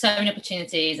 There's so many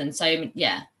opportunities and you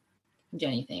can do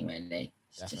anything really.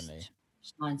 Definitely.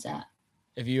 Just mindset.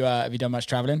 Have you done much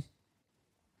traveling?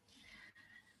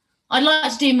 I'd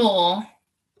like to do more,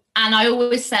 and I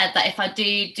always said that if I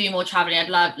do more traveling, I'd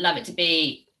love it to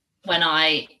be when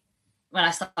I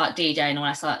start DJing or when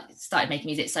I started making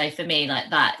music. So for me,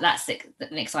 that's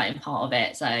an exciting part of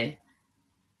it. So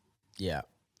yeah,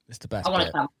 it's the best. I want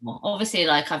to travel more. Obviously,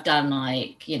 I've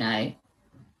done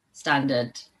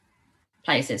standard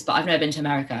places, but I've never been to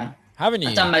America. Haven't you?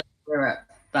 I've done most of Europe,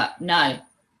 but no.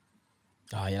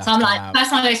 Oh yeah. So I'm first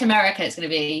time I go to America, it's going to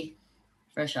be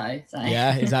for a show. So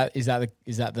yeah, is that the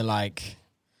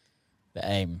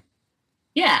aim?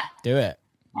 Yeah. Do it.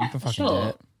 Yeah, you can fucking do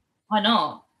it. Why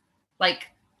not?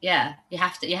 You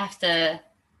have to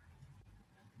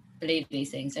believe these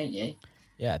things, don't you?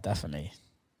 Yeah, definitely.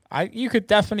 You could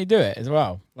definitely do it as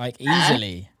well.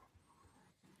 Easily.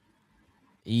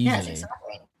 Yeah, it's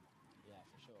exciting. Yeah,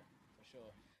 for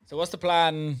sure. So what's the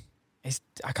plan?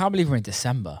 I can't believe we're in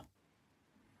December.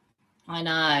 I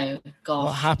know. Gosh.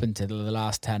 What happened to the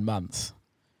last 10 months?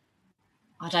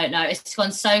 I don't know. It's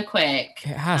gone so quick.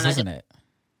 It has, hasn't it?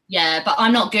 Yeah, but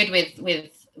I'm not good with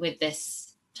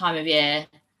this time of year.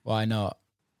 Why not?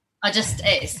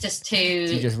 It's just too.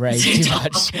 You just rage too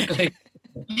much.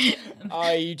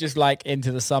 Are you just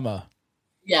into the summer?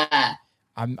 Yeah.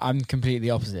 I'm completely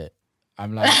opposite.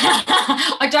 I'm like,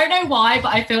 I don't know why,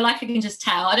 but I feel like I can just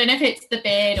tell. I don't know if it's the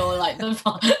beard or like the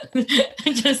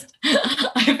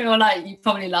I feel like you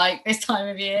probably like this time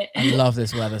of year. I love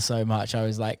this weather so much. I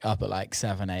was like up at like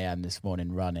 7 a.m. this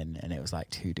morning running, and it was like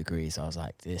 2 degrees. I was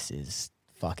like, this is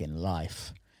fucking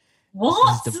life.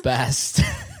 What? This is the best.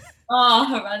 Oh,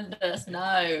 horrendous.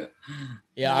 No.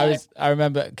 Yeah, No. I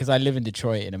remember because I live in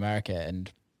Detroit in America,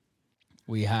 and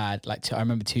we had like I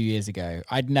remember 2 years ago,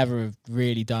 I'd never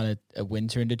really done a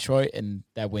winter in Detroit, and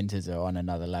their winters are on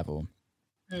another level.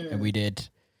 And we did,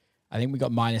 I think we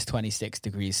got minus 26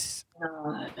 degrees.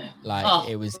 No. Like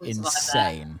it was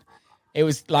insane. It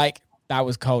was like, that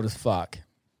was cold as fuck.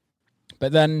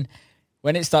 But then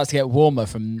when it starts to get warmer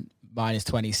from minus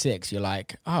 26, you're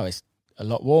like, oh, it's a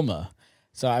lot warmer.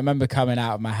 So I remember coming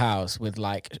out of my house with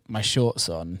like my shorts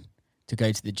on to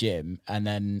go to the gym, and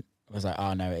then I was like,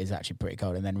 oh no, it is actually pretty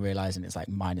cold. And then realizing it's like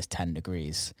minus 10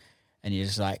 degrees. And you're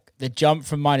just like, the jump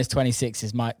from minus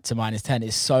 26 to minus 10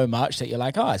 is so much that you're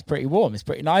like, oh, it's pretty warm. It's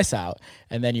pretty nice out.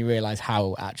 And then you realize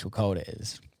how actual cold it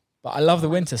is. But I love the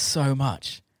winter so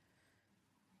much.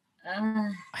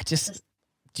 Are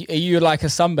you like a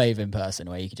sunbathing person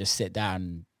where you could just sit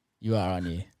down? You are, aren't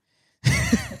you?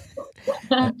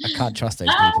 I can't trust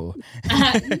those people.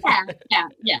 Yeah.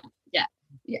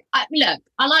 Look,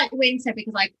 I like winter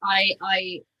because like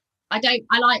I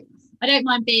don't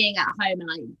mind being at home and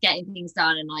like getting things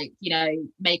done and like, you know,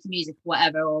 making music or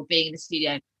whatever, or being in the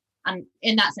studio, and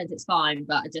in that sense it's fine.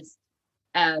 But I just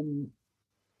I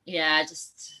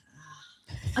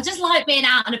just like being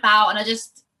out and about, and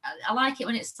I like it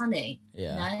when it's sunny.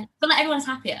 Yeah, you know? I feel like everyone's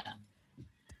happier,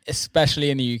 especially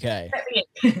in the UK.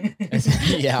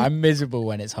 Yeah, I'm miserable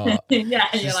when it's hot. Yeah,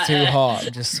 it's just like, too hot.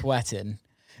 I'm just sweating.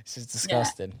 It's just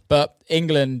disgusting. Yeah. But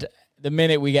England, the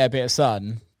minute we get a bit of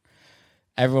sun,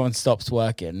 everyone stops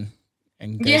working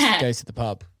and goes to the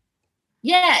pub.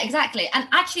 Yeah, exactly. And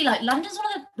actually, like, London's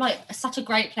such a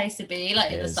great place to be.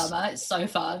 Like, in the summer, it's so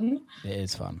fun. It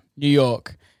is fun. New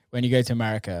York, when you go to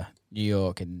America, New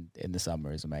York in the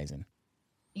summer is amazing.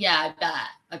 Yeah,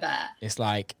 I bet. It's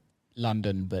like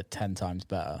London, but 10 times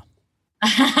better.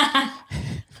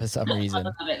 For some reason.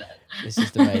 It's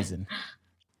just amazing.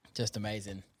 Just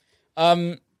amazing.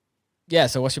 Yeah,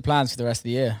 so what's your plans for the rest of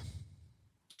the year?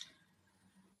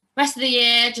 Rest of the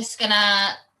year, just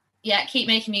gonna keep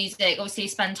making music, obviously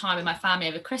spend time with my family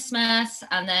over Christmas,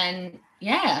 and then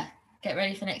get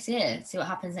ready for next year, see what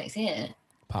happens next year.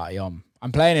 Party on.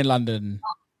 I'm playing in London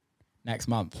next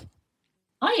month.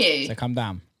 Are you? So come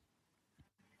down.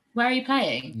 Where are you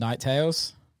playing? Night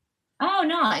Tales. Oh,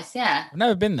 nice. Yeah, I've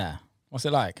never been there. What's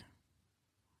it like?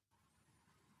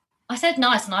 I said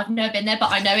nice, and I've never been there,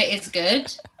 but I know it is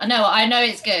good. I know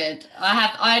it's good.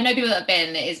 I know people that have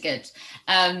been. It is good.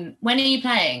 When are you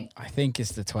playing? I think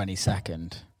it's the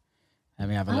 22nd. Let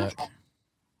me have a look.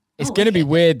 It's going to be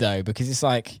weird though, because it's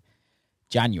like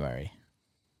January.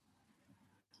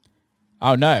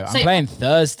 Oh no, I'm playing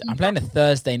Thursday. I'm playing a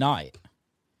Thursday night.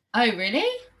 Oh really?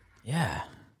 Yeah.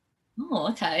 Oh,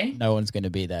 okay. No one's going to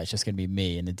be there. It's just going to be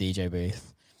me in the DJ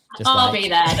booth. I'll be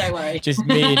there, don't worry. Just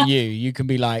me and you. You can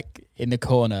be like in the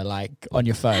corner, like on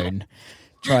your phone,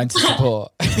 trying to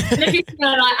support. If you feel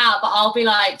like out, but I'll be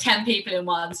like 10 people in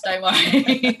once, don't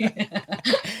worry.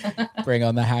 Bring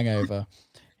on the hangover.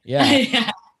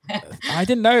 Yeah. I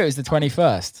didn't know it was the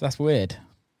 21st. That's weird.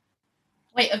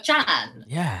 Wait, of Jan?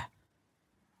 Yeah.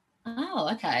 Oh,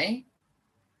 okay.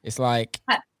 It's like,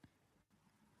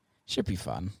 should be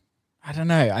fun. I don't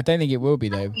know. I don't think it will be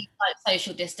though. Like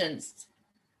social distance.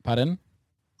 Pardon?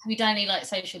 Have you done any like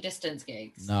social distance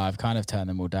gigs? No, I've kind of turned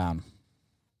them all down.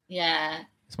 Yeah.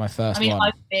 It's my first one.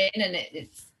 I've been, and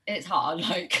it's hard.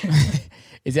 Like,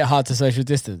 is it hard to social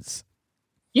distance?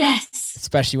 Yes.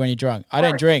 Especially when you're drunk. I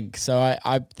don't drink, so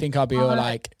I think I'll be all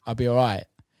right.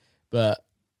 But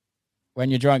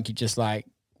when you're drunk, you just like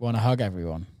want to hug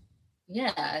everyone.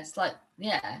 Yeah, it's like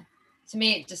To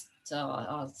me, it just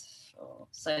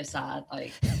so sad.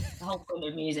 Like the whole point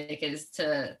of music is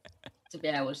to be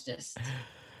able to just,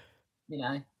 you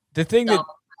know. The thing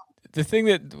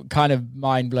that kind of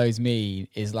mind blows me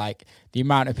is like the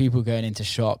amount of people going into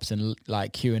shops and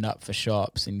like queuing up for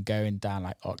shops and going down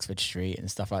like Oxford Street and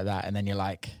stuff like that. And then you're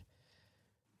like,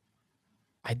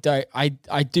 I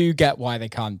do get why they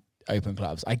can't open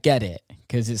clubs. I get it,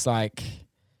 because it's like,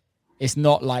 it's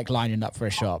not like lining up for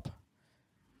a shop.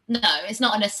 No, it's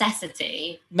not a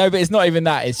necessity. No, but it's not even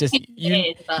that. It's just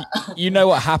you know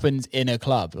what happens in a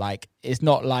club. Like, it's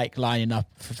not like lining up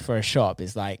for a shop.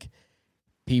 It's like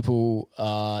people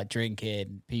are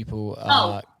drinking, people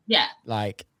are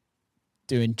like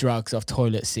doing drugs off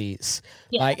toilet seats.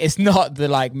 Yeah. Like, it's not the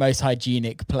like most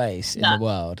hygienic place in the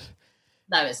world.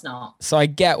 No, it's not. So I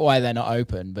get why they're not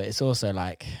open, but it's also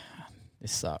like,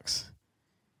 this sucks.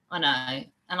 I know.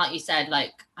 And like you said,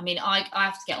 like, I mean, I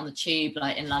have to get on the tube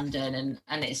like in London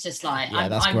and it's just like, yeah,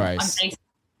 that's gross.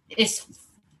 It's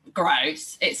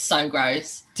gross. It's so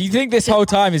gross. Do you think this whole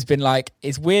time has been like,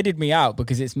 it's weirded me out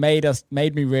because it's made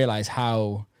me realize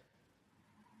how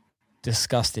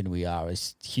disgusting we are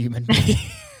as human beings.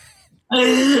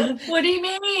 What do you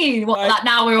mean? What, like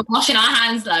now we're washing our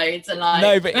hands loads and like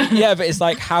no, but yeah, but it's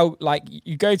like how like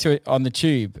you go to it on the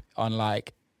tube on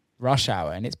like rush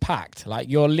hour and it's packed. Like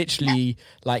you're literally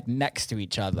like next to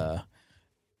each other.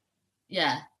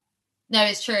 Yeah. No,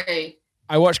 it's true.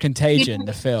 I watched Contagion,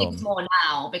 the film. More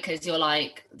now because you're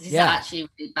like, this is actually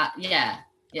really bad. Yeah.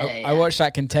 I watched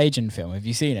that Contagion film. Have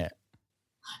you seen it?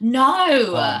 No.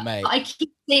 Oh, mate. I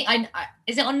keep seeing.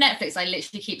 Is it on Netflix? I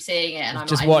literally keep seeing it, and I'm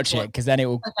just watch it because then it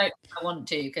will. I want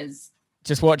to because.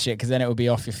 Just watch it because then it will be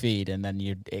off your feed and then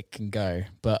it can go.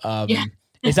 But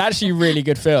it's actually a really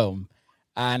good film,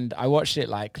 and I watched it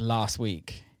like last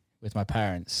week with my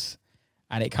parents,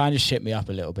 and it kind of shit me up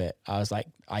a little bit. I was like,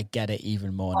 I get it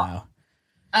even more now.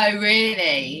 Oh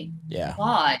really? Yeah.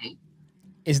 Why?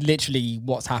 It's literally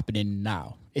what's happening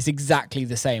now. It's exactly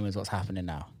the same as what's happening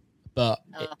now. But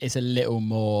it's a little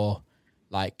more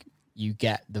like you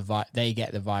get they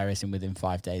get the virus and within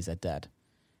 5 days they're dead.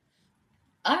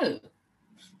 Oh.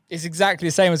 It's exactly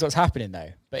the same as what's happening though,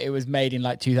 but it was made in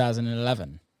like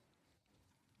 2011.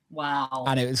 Wow.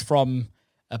 And it was from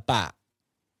a bat.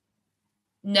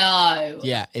 No.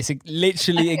 Yeah, it's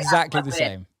literally exactly the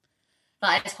same.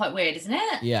 That is quite weird, isn't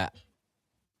it? Yeah.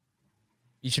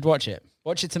 You should watch it.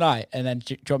 Watch it tonight and then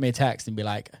drop me a text and be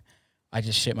like, I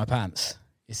just shit my pants.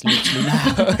 It's literally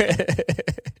now.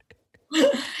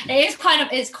 It's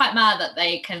quite mad that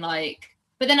they can like,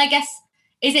 but then I guess,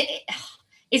 is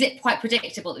it quite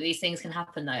predictable that these things can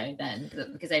happen though then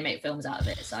because they make films out of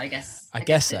it? So I guess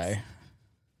so.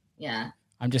 Yeah.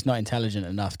 I'm just not intelligent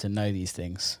enough to know these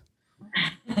things.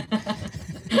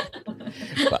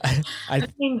 But I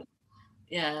think,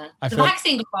 yeah. The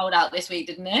vaccine got rolled out this week,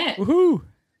 didn't it? Woohoo!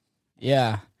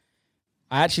 Yeah.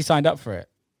 I actually signed up for it.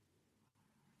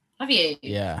 Have you?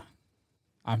 Yeah.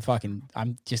 I'm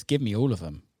just give me all of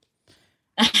them.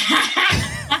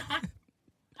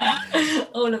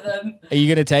 All of them. Are you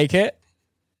going to take it?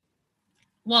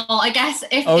 Well, I guess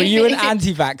if... Oh, are you an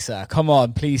anti-vaxxer? Come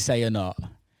on, please say you're not.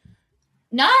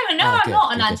 No, I'm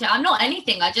not an anti. I'm not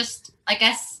anything. I guess like,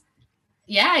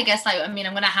 I mean,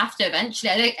 I'm going to have to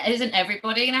eventually. Isn't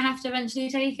everybody going to have to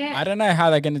eventually take it? I don't know how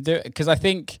they're going to do it because I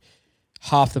think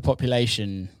half the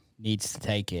population needs to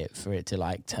take it for it to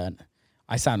like turn.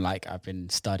 I sound like I've been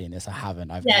studying this. I haven't.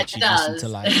 I've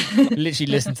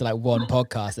literally listened to like one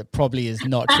podcast that probably is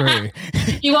not true.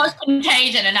 You watched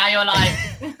Contagion and now you're like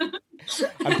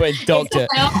I'm putting doctor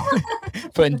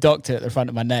at the front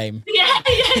of my name. Yeah.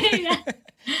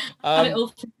 It all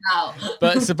figured out.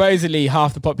 But supposedly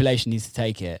half the population needs to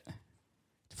take it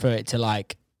for it to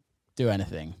like do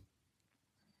anything.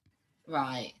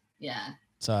 Right. Yeah.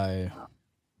 So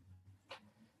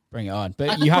bring it on.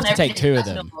 But you have to take 2 of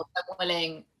them. I'm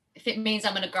willing. If it means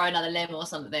I'm going to grow another limb or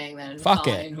something, then fuck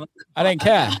fine. it. I don't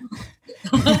care.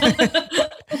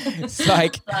 It's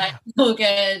like all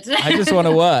good. I just want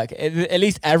to work. At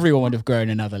least everyone would have grown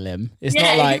another limb. It's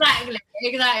not like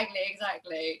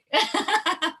exactly.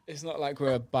 It's not like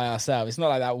we're by ourselves. It's not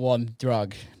like that one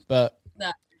drug. But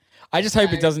no. I just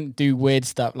hope it doesn't do weird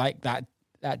stuff like that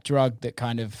drug that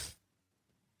kind of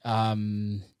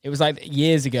it was like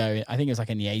years ago, I think it was like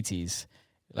in the 80s.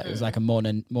 Like it was like a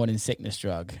morning sickness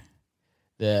drug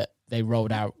that they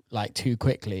rolled out like too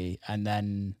quickly, and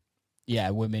then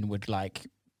women would like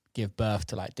give birth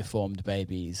to like deformed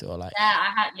babies or like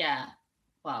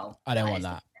well, I don't want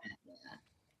that.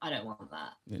 I don't want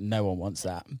that. No one wants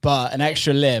that. But an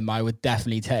extra limb I would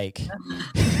definitely take.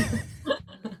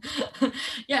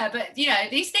 Yeah, but you know,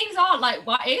 these things aren't like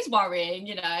what is worrying,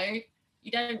 you know.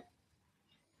 You don't,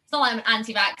 it's not like I'm an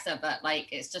anti-vaxxer, but like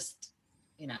it's just,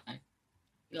 you know,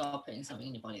 you're putting something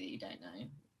in your body that you don't know.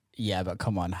 Yeah, but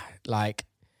come on. Like,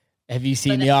 have you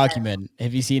seen the argument?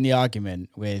 Have you seen the argument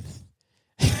with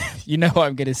you know what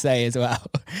I'm gonna say as well?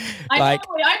 I know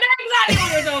exactly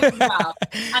what you're talking about.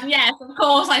 And yes, of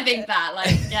course I think that.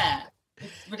 Like, yeah.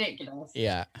 It's ridiculous.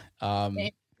 Yeah.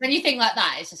 When you think like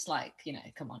that, it's just like, you know,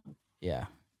 come on. Yeah.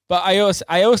 But I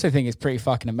also think it's pretty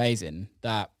fucking amazing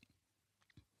that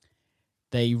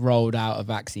they rolled out a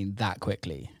vaccine that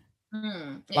quickly.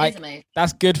 It like, is amazing.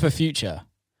 That's good for future.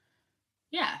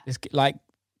 Yeah. It's like,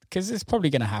 because it's probably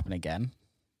going to happen again.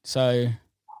 So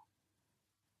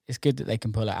it's good that they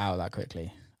can pull it out that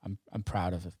quickly. I'm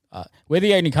proud of it. We're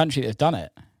the only country that's done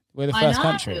it. We're the first I know,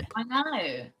 country. I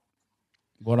know.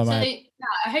 What am I? Yeah,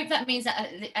 I hope that means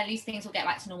that at least things will get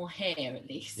back to normal here at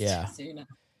least sooner.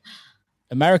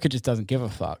 America just doesn't give a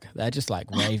fuck. They're just like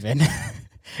raving.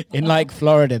 In like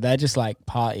Florida, they're just like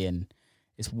partying.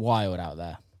 It's wild out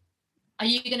there. Are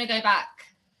you going to go back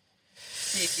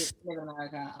to live in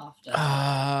America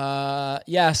after?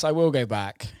 Yes, I will go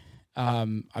back.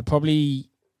 I'm probably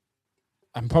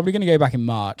going to go back in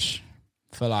March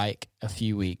for like a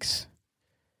few weeks.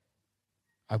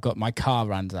 I've got my car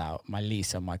runs out. My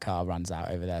lease on my car runs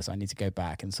out over there, so I need to go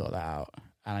back and sort that out.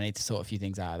 And I need to sort a few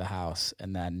things out of the house,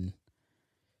 and then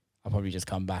I'll probably just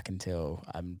come back until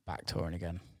I'm back touring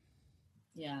again.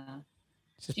 Yeah.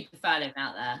 Do you prefer living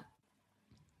out there?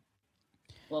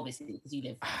 Well, obviously, because you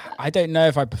live there. I don't know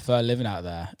if I prefer living out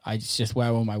there. It's just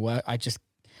where all my work. I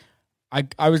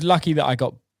was lucky that I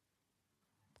got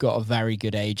a very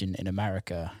good agent in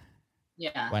America.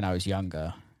 Yeah. When I was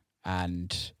younger,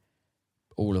 and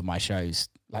all of my shows,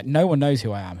 like no one knows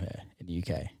who I am here in the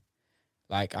UK.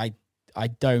 Like I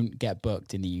don't get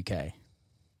booked in the UK.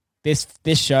 This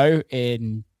show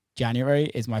in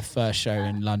January is my first show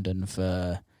in London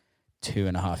for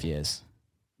 2.5 years.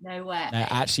 No way. No,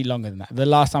 actually longer than that. The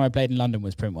last time I played in London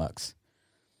was Printworks.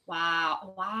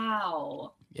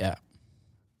 Wow. Yeah.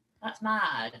 That's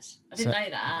mad. I didn't know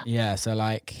that. Yeah, so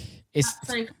like it's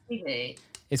so crazy.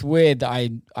 It's weird that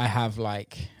I have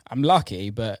like, I'm lucky,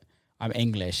 but I'm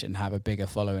English and have a bigger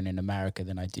following in America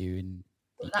than I do in.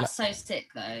 That's so sick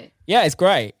though. Yeah, it's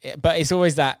great, but it's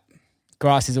always that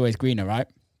grass is always greener, right?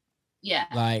 Yeah.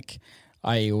 Like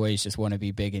I always just want to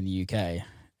be big in the UK,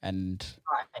 and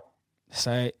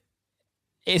so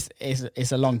it's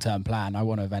a long-term plan. I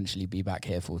want to eventually be back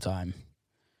here full time,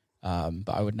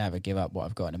 but I would never give up what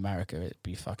I've got in America. It'd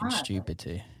be fucking stupid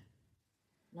to.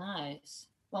 Nice.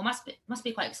 Well, must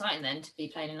be quite exciting then to be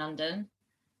playing in London,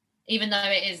 even though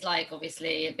it is like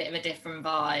obviously a bit of a different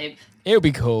vibe. It'll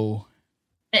be cool.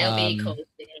 It'll be cool.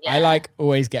 Yeah. I like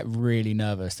always get really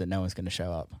nervous that no one's going to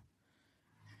show up.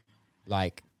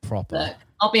 Like proper. Look,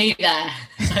 I'll be there.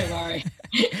 Don't worry.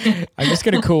 I'm just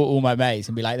going to call all my mates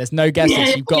and be like, "There's no guest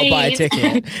list. You've got to buy a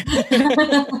ticket."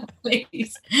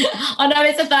 Please. I know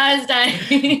it's a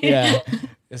Thursday. Yeah.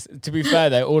 To be fair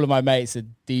though, all of my mates are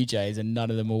DJs and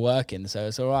none of them are working, so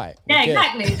it's all right. Yeah,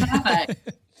 exactly. Perfect.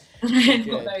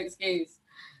 Got no excuse.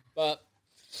 But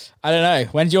I don't know.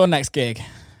 When's your next gig?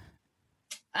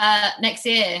 Next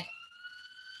year.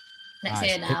 Next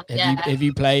year now. Have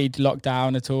you played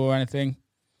Lockdown at all or anything?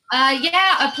 Yeah,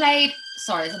 I played.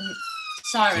 Sorry, there's a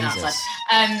siren outside.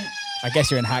 I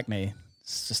guess you're in Hackney.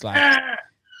 It's just like.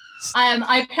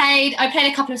 I played a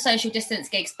couple of social distance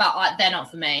gigs, but they're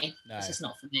not for me. No. It's just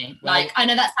not for me. Well, like I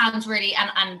know that sounds really,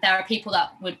 and there are people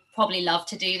that would probably love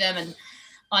to do them, and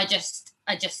I just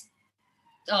did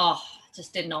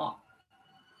not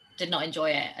enjoy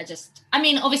it. I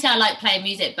mean, obviously I like playing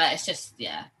music, but it's just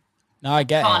No, I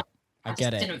get it. I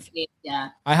get it. Didn't feel,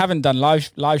 I haven't done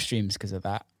live streams because of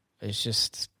that. It's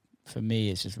just for me,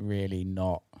 it's just really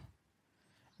not.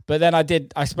 But then I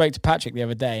spoke to Patrick the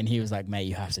other day and he was like, "Mate,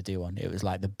 you have to do one." It was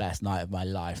like the best night of my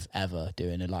life ever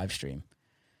doing a live stream.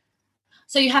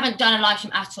 So you haven't done a live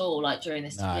stream at all, like during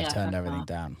this? No, I turned everything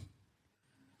down.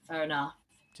 Fair enough.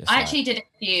 I actually did a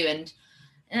few, and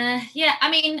I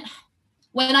mean,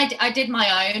 when I did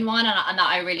my own one, and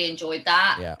I really enjoyed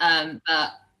that. Yeah.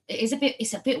 But it's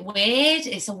a bit weird.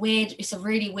 It's a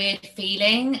really weird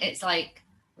feeling. It's like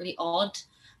really odd.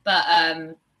 But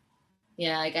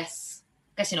I guess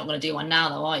you're not going to do one now,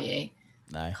 though, are you?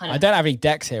 No, I don't have any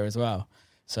decks here as well.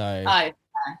 So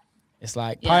it's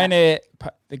like Pioneer.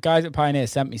 The guys at Pioneer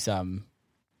sent me some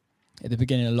at the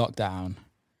beginning of lockdown,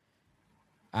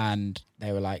 and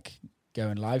they were like, "Go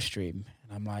and live stream,"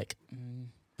 and I'm like,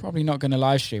 probably not going to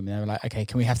live stream. And they were like, "Okay,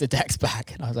 can we have the decks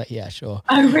back?" And I was like, "Yeah, sure."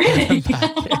 Oh, really?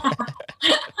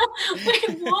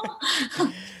 Wait, what?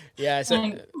 Yeah,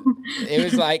 so it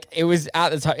was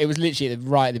at the time, it was literally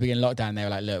right at the beginning of lockdown. They were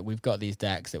like, "Look, we've got these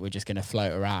decks that we're just going to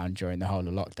float around during the whole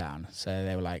of lockdown." So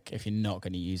they were like, "If you're not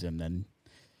going to use them, then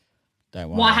don't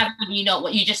worry." Why haven't you not?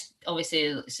 What you just obviously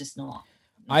it's just not.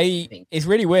 It's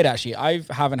really weird actually. I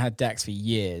haven't had decks for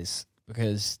years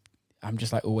because I'm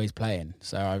just like always playing.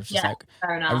 So I was just like,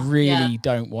 I really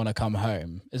don't want to come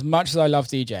home. As much as I love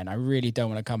DJing, I really don't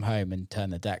want to come home and turn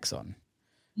the decks on.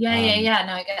 Yeah.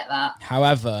 No, I get that.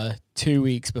 However, 2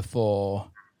 weeks before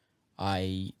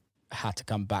I had to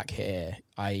come back here,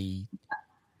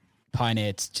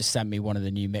 Pioneer just sent me one of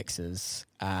the new mixers,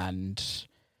 and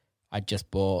I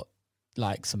just bought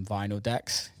like some vinyl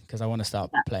decks because I want to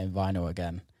start playing vinyl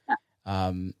again.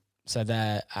 So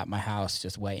they're at my house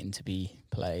just waiting to be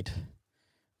played.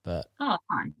 But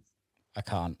fine. I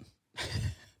can't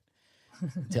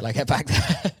until I get back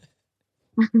there.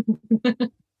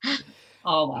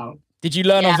 Oh wow. Did you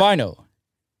learn on vinyl?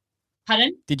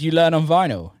 Pardon? Did you learn on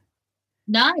vinyl?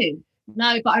 No,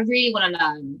 but I really want to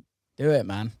learn. Do it,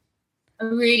 man. I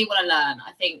really want to learn.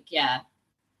 I think, yeah.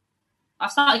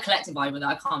 I've started collecting vinyl that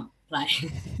I can't play.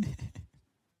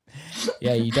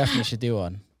 Yeah, you definitely should do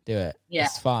one. Do it. Yeah,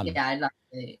 it's fun. Yeah, I'd love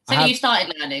to. So you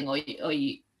started learning, or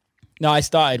you? No, I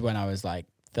started when I was like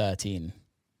 13.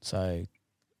 So,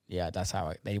 yeah, that's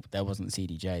how there wasn't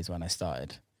CDJs when I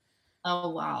started. Oh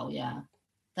wow, yeah,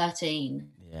 13.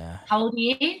 Yeah. How old are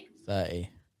you? 30.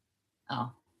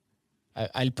 Oh.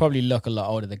 I probably look a lot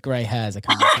older. The grey hairs are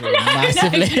coming through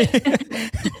massively.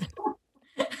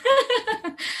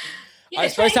 I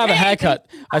was supposed to have a haircut.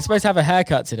 I was supposed to have a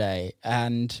haircut today,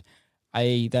 and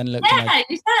I then looked. Yeah,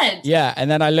 you said. Yeah,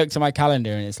 and then I looked at my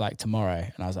calendar, and it's like tomorrow,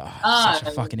 and I was like, oh, such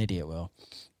a fucking idiot, Will.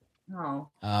 Oh.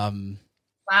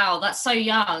 Wow, that's so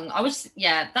young.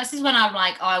 This is when I'm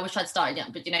like, oh, I wish I'd started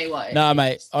young, but you know what? No,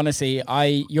 mate. Honestly,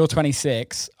 you're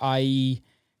 26. I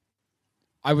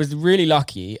was really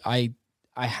lucky. I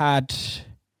had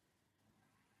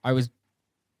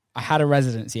a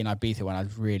residency in Ibiza when I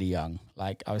was really young.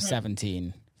 Like I was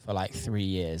 17 for like 3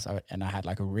 years, and I had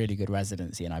like a really good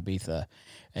residency in Ibiza,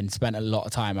 and spent a lot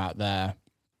of time out there.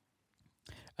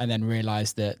 And then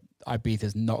realized that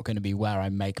Ibiza's not going to be where I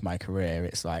make my career.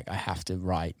 It's like I have to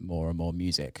write more and more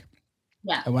music.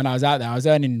 Yeah. And when I was out there, I was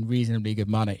earning reasonably good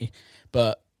money,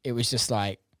 but it was just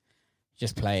like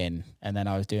just playing, and then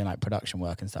I was doing like production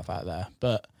work and stuff out there.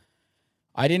 But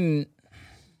I didn't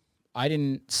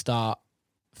start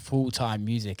full-time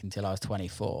music until I was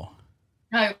 24.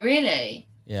 Oh, really?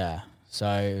 Yeah.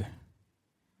 So it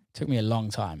took me a long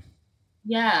time.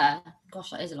 Yeah. Gosh,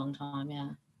 that is a long time, yeah.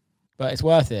 But it's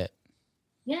worth it.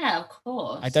 Yeah, of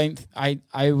course.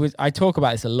 I talk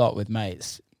about this a lot with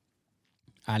mates,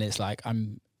 and it's like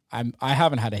I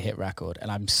haven't had a hit record, and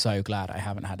I'm so glad I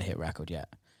haven't had a hit record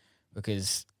yet,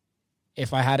 because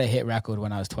if I had a hit record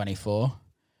when I was 24,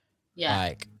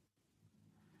 like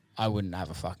I wouldn't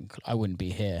have I wouldn't be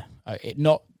here.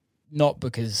 Not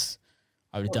because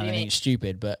I would have done anything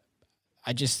stupid, but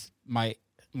I just my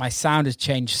sound has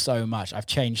changed so much. I've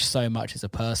changed so much as a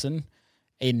person,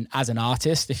 as an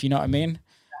artist, if you know what I mean.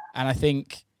 And I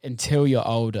think until you're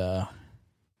older,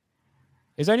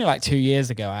 it was only like 2 years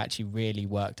ago I actually really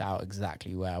worked out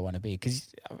exactly where I want to be,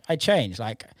 because I changed.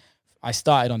 Like I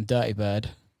started on Dirty Bird,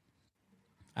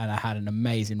 and I had an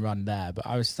amazing run there, but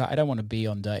I was like, I don't want to be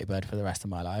on Dirty Bird for the rest of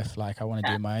my life. Like I want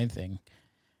to do my own thing.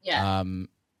 Yeah.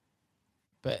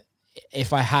 But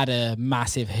if I had a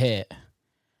massive hit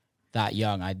that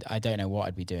young, I don't know what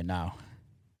I'd be doing now.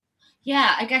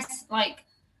 Yeah, I guess like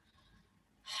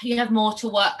you have more to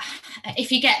work. If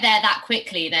you get there that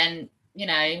quickly, then, you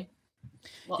know, I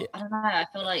don't know. I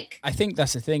feel like... I think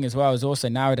that's the thing as well, is also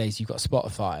nowadays you've got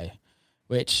Spotify,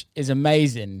 which is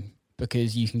amazing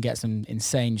because you can get some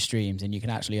insane streams and you can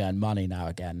actually earn money now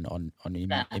again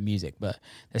in music. But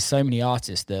there's so many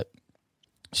artists that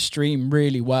stream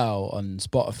really well on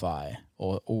Spotify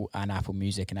and Apple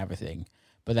Music and everything,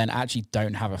 but then actually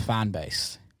don't have a fan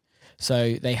base.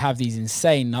 So they have these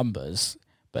insane numbers,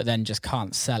 but then just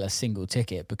can't sell a single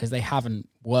ticket because they haven't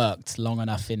worked long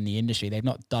enough in the industry. They've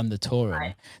not done the touring.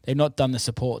 Right. They've not done the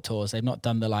support tours. They've not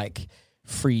done the like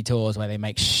free tours where they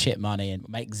make shit money and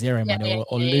make zero money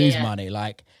or lose money.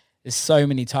 Like there's so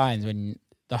many times when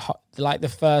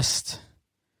the first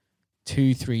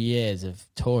 2-3 years of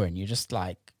touring, you're just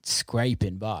like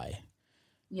scraping by.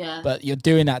 Yeah. But you're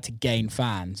doing that to gain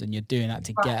fans, and you're doing that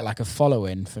to get like a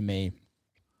following. For me,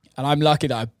 and I'm lucky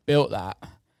that I built that.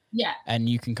 Yeah. And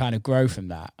you can kind of grow from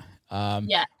that. But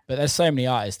there's so many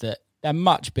artists that they're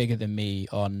much bigger than me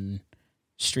on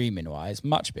streaming wise,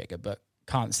 much bigger, but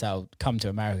come to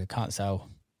America, can't sell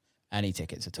any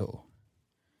tickets at all.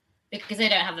 Because they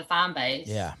don't have the fan base.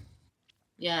 Yeah.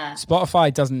 Yeah.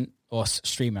 Spotify doesn't, or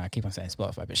streaming, I keep on saying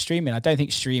Spotify, but streaming, I don't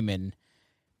think streaming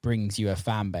brings you a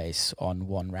fan base on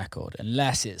one record,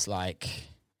 unless it's like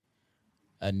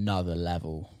another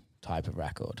level type of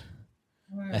record.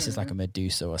 Unless it's like a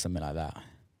Medusa or something like that.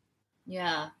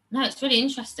 Yeah. No, it's really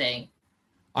interesting.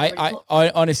 I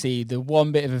honestly, the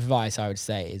one bit of advice I would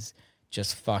say is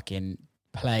just fucking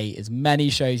play as many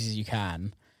shows as you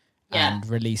can and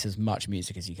release as much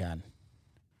music as you can.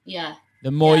 Yeah.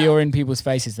 The more you're in people's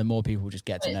faces, the more people just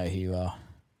get to know who you are.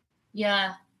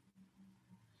 Yeah.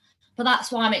 But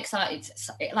that's why I'm excited.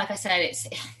 Like I said, it's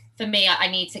for me,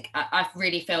 I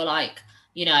really feel like,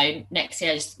 you know, next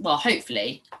year,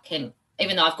 hopefully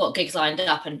even though I've got gigs lined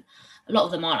up and a lot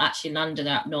of them aren't actually in London,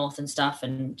 they're up north and stuff.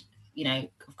 And, you know,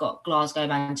 got Glasgow,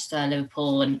 Manchester,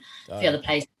 Liverpool, and a few other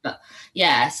places. But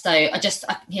yeah, so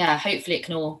hopefully it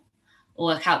can all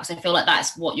work out, because I feel like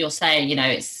that's what you're saying. You know,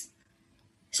 it's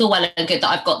all well and good that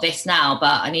I've got this now,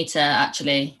 but I need to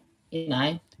actually, you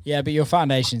know. Yeah, but your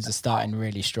foundations are starting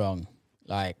really strong.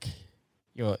 Like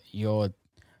you're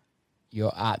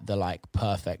at the like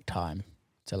perfect time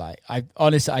to like. I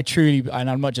truly, and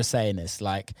I'm not just saying this.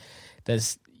 Like,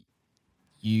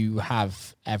 you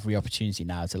have every opportunity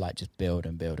now to like just build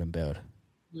and build and build.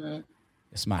 Mm.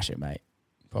 Smash it, mate.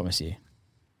 Promise you.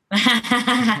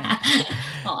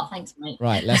 Oh, thanks, mate.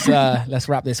 Right, let's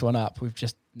wrap this one up. We've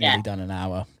just nearly done an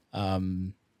hour.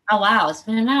 Oh wow, it's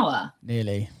been an hour.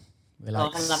 Nearly. We're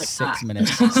like 6 back.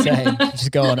 minutes. Same.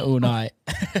 Just go on all night.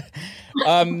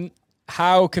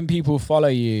 How can people follow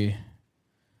you?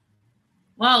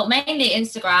 Well, mainly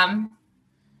Instagram.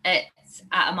 It's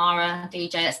at Ammara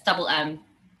DJ. It's double M.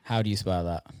 How do you spell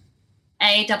that?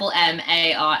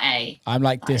 Ammara. I'm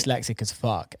like dyslexic as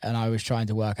fuck, and I was trying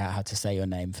to work out how to say your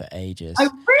name for ages. Oh,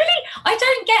 really? I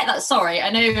don't get that. Sorry, I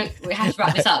know we have to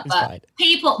wrap this up, but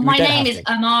fine. My name is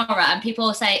Ammara, and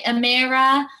people say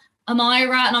Ammara, and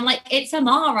I'm like, it's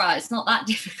Ammara. It's not that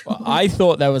difficult. Well, I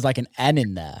thought there was like an N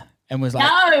in there, and was like,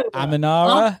 no.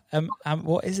 Ammara?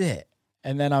 What is it?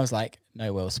 And then I was like,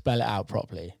 no, Will, spell it out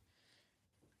properly.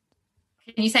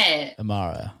 Can you say it?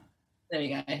 Ammara. There we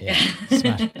go. Yeah.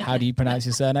 Smash. How do you pronounce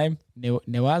your surname?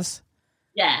 Niwaz?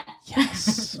 Yeah.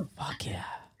 Yes. Fuck yeah.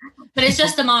 But it's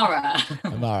just Ammara.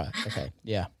 Ammara. Okay.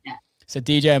 Yeah. So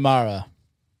DJ Ammara.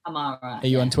 Ammara. Are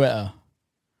you on Twitter?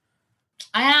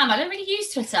 I am. I don't really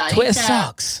use Twitter. Twitter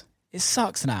sucks. It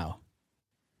sucks now.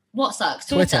 What sucks?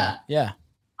 Twitter? Yeah.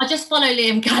 I just follow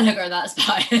Liam Gallagher, and that's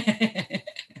fine.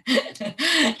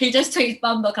 He just tweets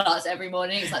bumble class every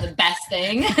morning. It's like the best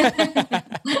thing.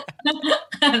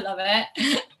 I love it.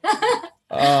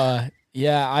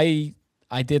 Yeah,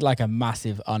 I did like a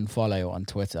massive unfollow on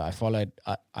Twitter. I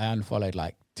unfollowed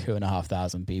like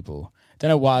 2,500 people. Don't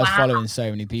know why I was following so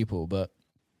many people, but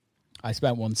I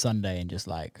spent one Sunday and just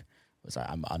like was like,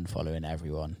 I'm unfollowing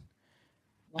everyone.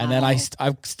 Wow. And then I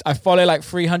follow like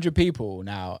 300 people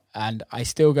now, and I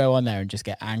still go on there and just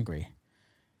get angry.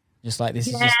 Just like this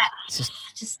is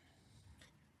just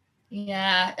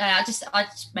I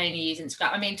just mainly use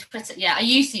Instagram. I mean, Twitter. Yeah, I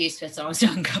used to use Twitter when I was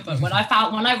younger, but when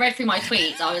I read through my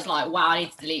tweets, I was like, wow, I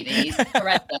need to delete these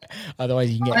forever.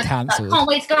 Otherwise, you can get cancelled. Can't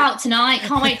wait to go out tonight.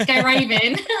 Can't wait to go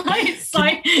raving.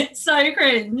 It's so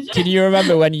cringe. Can you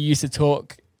remember when you used to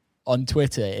talk on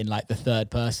Twitter in like the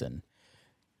third person?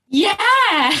 Yeah.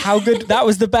 How good. That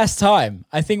was the best time.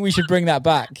 I think we should bring that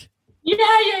back. Yeah,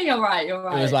 you're right. It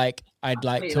was like, I'd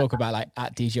like talk about like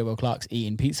at DJ Will Clark's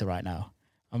eating pizza right now.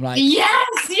 I'm like,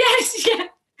 yes, yeah.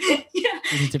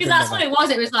 Because that's what it was.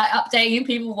 It was like updating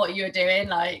people what you were doing,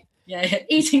 like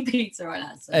eating pizza right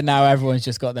now. So. And now everyone's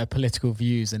just got their political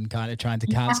views and kind of trying to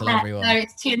cancel everyone. No,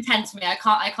 it's too intense for me. I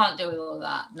can't deal with all of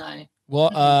that. No.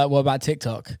 What about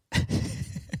TikTok?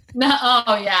 No,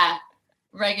 yeah.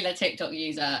 Regular TikTok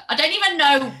user. I don't even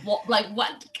know what I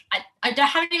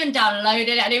haven't even downloaded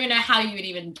it. I don't even know how you would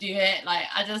even do it. Like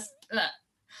I just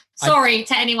sorry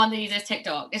to anyone that uses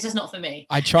TikTok. It's just not for me.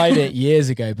 I tried it years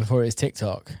ago before it was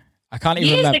TikTok. I can't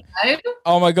even remember. Ago?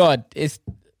 Oh my god, it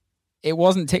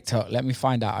wasn't TikTok. Let me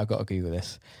find out. I've got to Google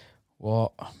this.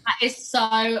 What? That is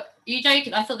so. You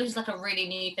joking? I thought this was like a really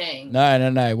new thing.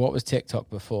 No. What was TikTok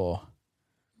before?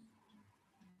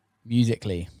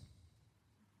 Musical.ly.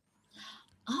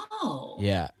 Oh.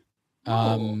 Yeah.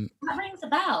 That rings a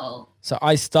bell. So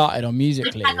I started on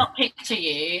Musical.ly. I cannot picture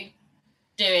you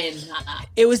doing that.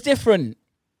 It was different.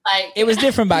 It was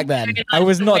different back then. I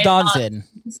was not dancing.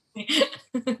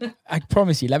 I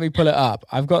promise you. Let me pull it up.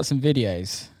 I've got some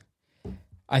videos.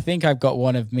 I think I've got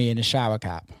one of me in a shower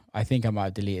cap. I think I might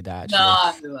have deleted that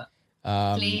actually.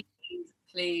 No.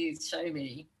 Please show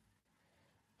me.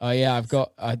 Oh yeah, I've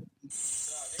got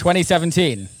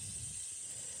 2017.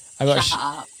 I got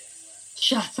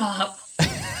Shut up.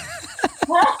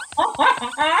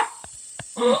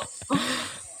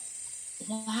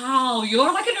 Wow,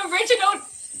 you're like an original.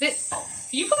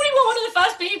 You probably were one of the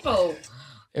first people.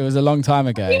 It was a long time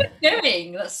ago. What are you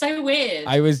doing? That's so weird.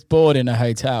 I was bored in a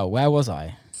hotel. Where was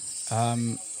I?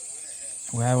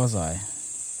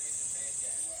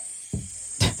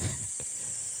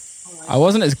 I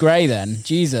wasn't as grey then.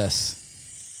 Jesus.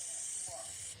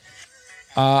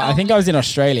 I think I was in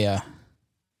Australia.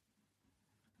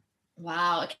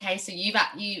 Wow. Okay, so you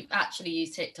actually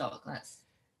use TikTok.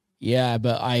 Yeah,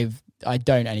 but I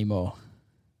don't anymore.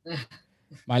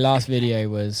 My last video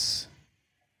was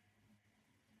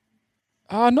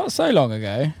not so long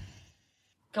ago.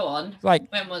 Go on.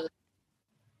 Like when was it?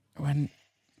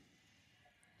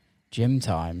 Gym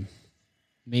time.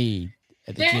 Me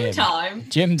at the Gym gym. time.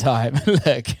 Gym time.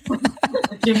 Look.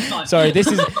 Gym time. Sorry, this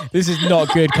is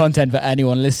not good content for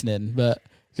anyone listening, but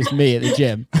just me at the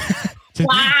gym.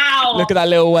 Wow. Look at that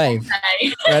little wave.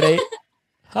 Okay. Ready?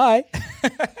 Hi.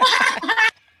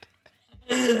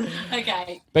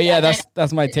 Okay. But yeah,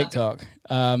 that's my TikTok.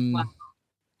 Wow.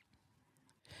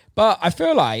 But I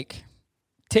feel like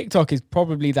TikTok is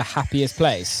probably the happiest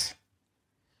place.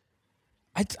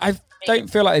 I don't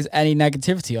feel like there's any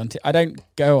negativity on I don't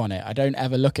go on it. I don't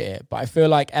ever look at it. But I feel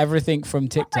like everything from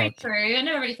TikTok. Very true. I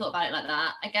never really thought about it like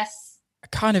that. I guess. I'm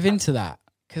kind of into that.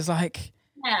 Because like,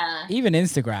 yeah. Even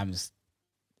Instagram's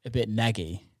a bit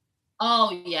neggy.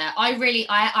 Oh yeah, I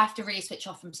have to really switch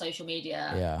off from social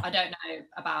media. Yeah. I don't know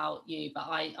about you, but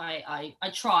I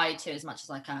try to as much as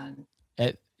I can.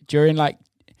 During like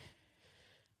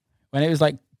when it was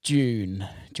like June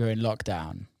during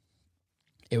lockdown,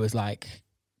 it was like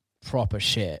proper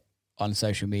shit on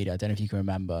social media. I don't know if you can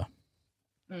remember.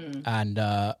 And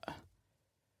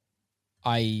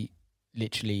I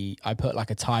put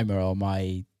like a timer on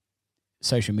my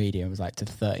social media. It was like to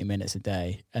 30 minutes a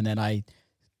day, and then I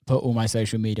put all my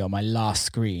social media on my last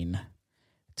screen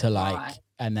to like, right.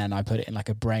 And then I put it in like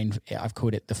a brain. I've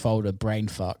called it the folder brain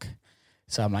fuck.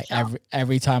 So I'm like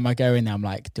every time I go in there, I'm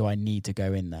like, do I need to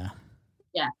go in there?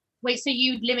 Yeah. Wait. So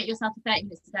you limit yourself to 30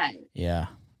 minutes a day? Yeah.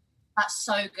 That's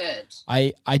so good.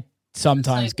 I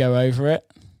sometimes go over it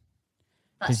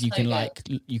because you so can good. like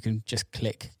you can just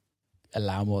click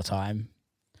allow more time.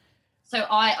 So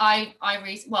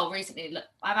recently, look,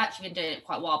 I've actually been doing it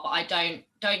quite a while, but I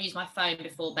don't use my phone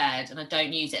before bed, and I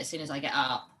don't use it as soon as I get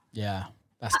up. Yeah,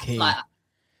 that's key. Like,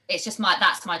 it's just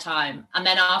that's my time, and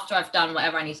then after I've done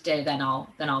whatever I need to do, then I'll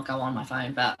go on my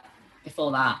phone. But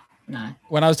before that, no.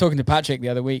 When I was talking to Patrick the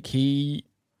other week, he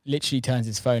literally turns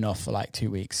his phone off for like 2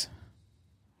 weeks.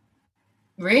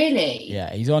 Really?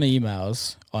 Yeah, he's on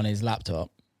emails on his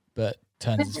laptop, but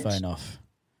turns his phone off.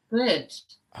 Good.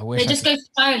 I wish it just goes to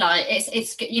show, like it's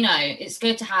it's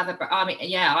good to have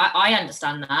I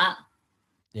understand that.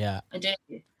 Yeah, I do.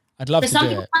 I'd love to do it. Some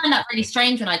people find that really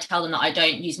strange when I tell them that I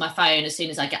don't use my phone as soon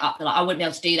as I get up. They're like, I wouldn't be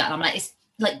able to do that, and I'm like, it's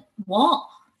like what?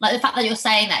 Like the fact that you're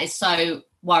saying that is so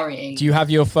worrying. Do you have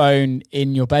your phone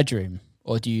in your bedroom,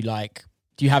 or do you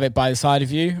have it by the side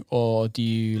of you, or do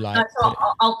you like? No, so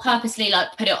I'll purposely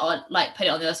like put it on the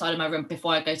other side of my room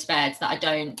before I go to bed, so that I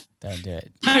don't do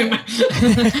it. Don't want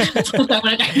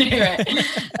to go near it.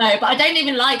 No, but I don't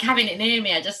even like having it near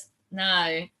me. I just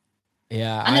no.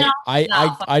 Yeah,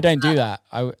 I don't do that.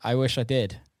 I wish I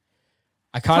did.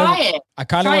 I kind of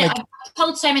want to. I've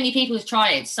told so many people to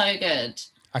try it. It's so good.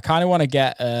 I kind of want to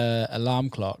get an alarm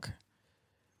clock.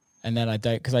 And then I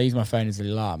don't, because I use my phone as an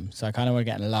alarm. So I kind of want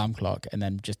to get an alarm clock and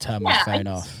then just turn my phone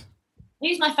off.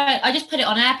 Use my phone. I just put it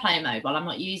on airplane mode while I'm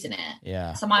not using it.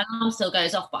 Yeah. So my alarm still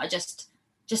goes off, but I just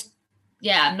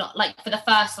I'm not like for the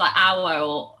first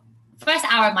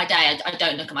hour of my day, I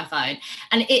don't look at my phone.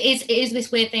 And it is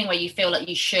this weird thing where you feel like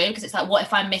you should, because it's like, what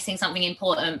if I'm missing something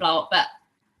important, blah, but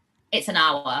it's an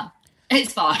hour.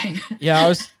 It's fine. Yeah, I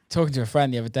was talking to a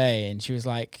friend the other day and she was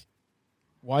like,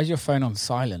 why is your phone on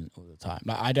silent all the time?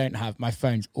 Like I don't have, my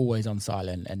phone's always on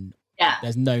silent and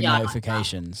there's no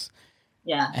notifications.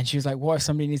 Yeah. And she was like, what if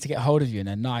somebody needs to get hold of you in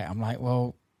the night? I'm like,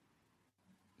 well,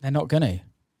 they're not gonna.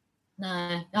 No,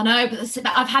 I know, but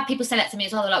I've had people say that to me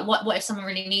as well. They're like, what if someone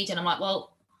really needs you? And I'm like,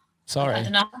 well, sorry. I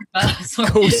don't know. Sorry.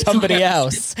 Call somebody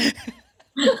else. And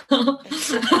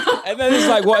then it's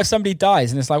like, what if somebody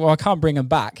dies? And it's like, well, I can't bring them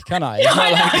back, can I? It's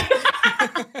not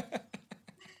like...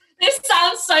 This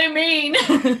sounds so mean.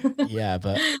 Yeah,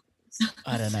 but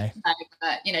I don't know. No,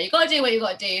 but you got to do what you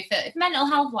got to do for mental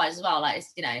health wise as well. Like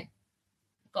it's, you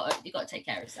got to take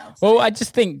care of yourself. So. Well, I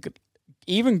just think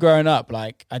even growing up,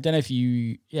 like I don't know if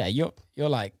you're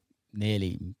like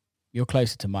you're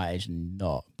closer to my age than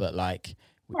not, but like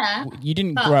you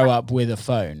didn't grow up with a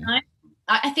phone. No,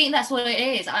 I think that's what it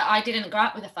is. I didn't grow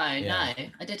up with a phone. Yeah. No,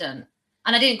 I didn't,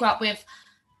 and I didn't grow up with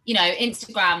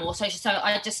Instagram or social. So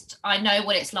I know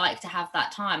what it's like to have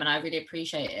that time, and I really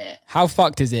appreciate it. How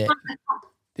fucked is it?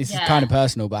 This is kind of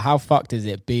personal, but how fucked is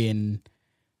it being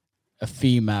a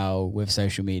female with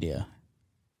social media?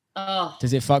 Oh,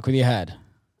 does it fuck with your head?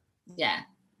 Yeah.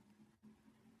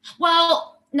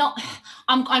 Well,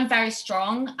 I'm very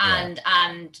strong and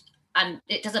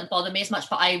it doesn't bother me as much,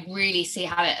 but I really see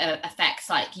how it affects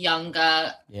like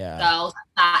younger girls.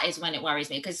 That is when it worries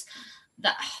me, because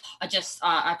that I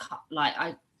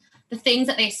can't the things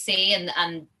that they see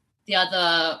and the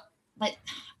other, like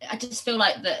I just feel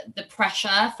like the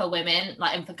pressure for women,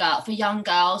 like, and for young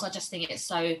girls, I just think it's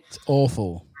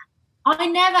awful.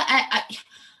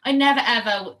 I never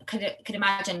ever could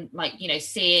imagine, like, you know,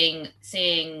 seeing,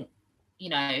 you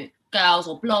know, girls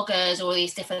or bloggers or all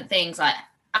these different things like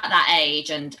at that age,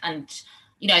 and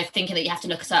you know, thinking that you have to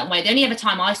look a certain way. The only other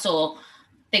time I saw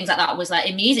things like that was like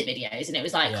in music videos, and it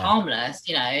was like harmless,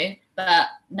 you know. But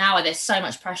now there's so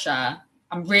much pressure.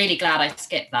 I'm really glad I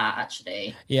skipped that,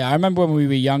 actually. Yeah, I remember when we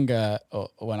were younger, or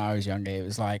when I was younger, it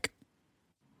was like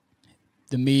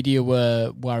the media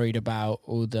were worried about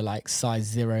all the like size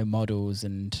 0 models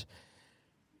and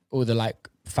all the like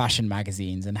fashion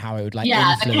magazines and how it would like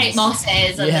influence. The Kate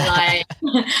Mosses and the like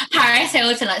Paris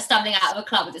Hilton like stumbling out of a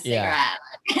club with a cigarette.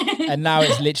 And now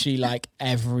it's literally like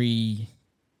everybody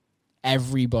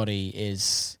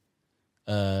is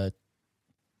a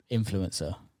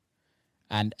influencer,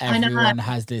 and everyone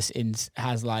has this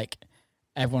has like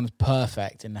everyone's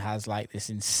perfect and has like this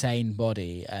insane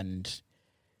body, and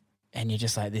you're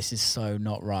just like, this is so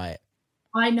not right.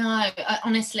 I know.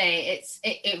 Honestly,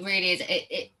 it really is.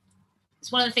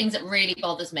 It's one of the things that really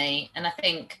bothers me, and I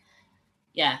think,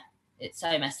 it's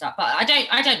so messed up. But I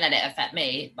don't let it affect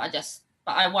me. But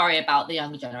I worry about the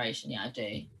younger generation. Yeah, I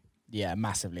do. Yeah,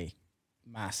 massively.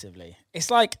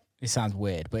 It's like, it sounds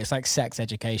weird, but it's like sex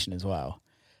education as well.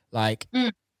 Like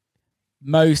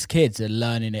most kids are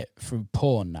learning it through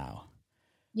porn now.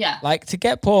 Yeah. Like to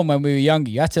get porn when we were younger,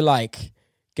 you had to like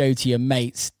go to your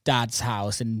mate's dad's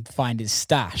house and find his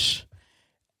stash.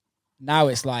 Now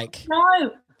it's like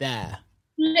there.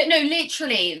 No,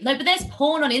 literally. No, but there's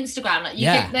porn on Instagram. Like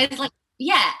there's like,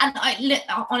 and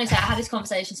honestly, I had this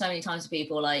conversation so many times with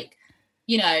people, like,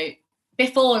 you know,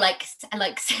 before like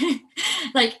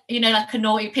you know, like a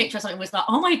naughty picture or something was like,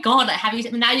 oh my god, like, have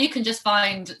you? Now you can just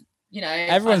find, you know,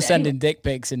 everyone's sending dick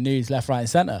pics and nudes left, right, and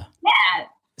center. Yeah,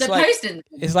 they're posting.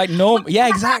 It's like normal. Yeah,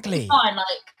 exactly. Fine,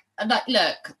 like,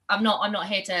 look, I'm not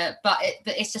here to, but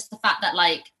it's just the fact that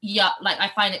like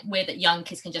I find it weird that young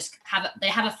kids can just have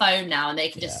a phone now and they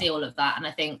can just see all of that, and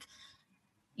I think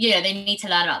they need to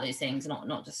learn about these things,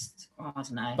 not just I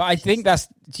don't know. But do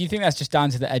you think that's just down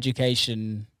to the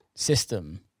education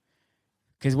system?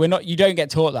 Because you don't get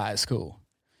taught that at school.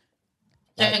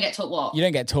 Don't get taught what? You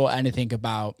don't get taught anything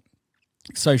about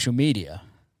social media.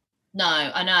 No,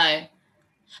 I know.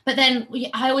 But then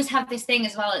I always have this thing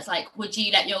as well. It's like, would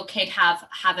you let your kid have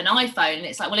an iPhone? And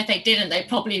it's like, well, if they didn't, they'd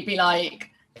probably be like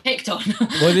picked on.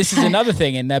 Well, this is another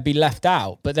thing, and they'd be left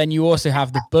out. But then you also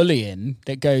have the bullying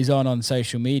that goes on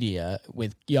social media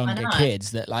with younger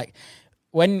kids. That like,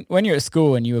 when you're at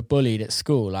school and you were bullied at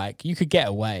school, like you could get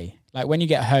away. Like when you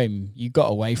get home, you got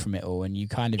away from it all, and you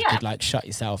kind of could like shut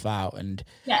yourself out. And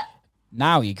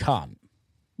now you can't.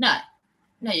 No,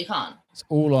 you can't. It's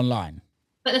all online.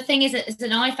 But the thing is, it's an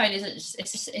iPhone. It's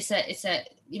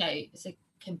a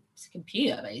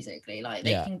computer basically. Like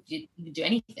they can do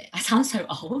anything. I sound so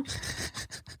old.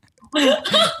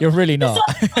 You're really not.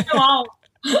 So old.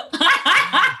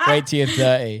 Wait till you're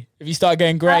 30. Have you started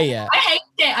going grey yet? I hate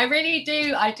it. I really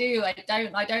do. I do. I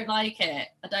don't like it.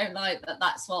 I don't like that.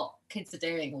 That's what kids are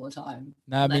doing all the time.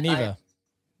 No, me neither.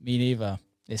 Me neither.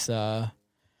 It's I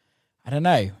don't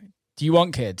know. Do you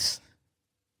want kids?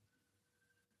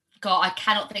 God, I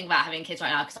cannot think about having kids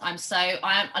right now because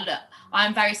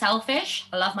I'm very selfish.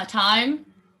 I love my time.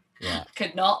 Yeah.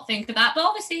 Could not think of that. But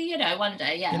obviously, you know, one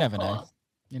day, You never know.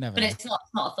 But it's not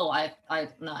a thought I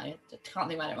can't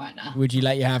think about it right now. Would you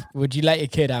let your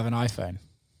kid have an iPhone?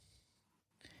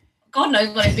 God knows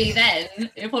what it'd be then.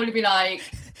 It'd probably be like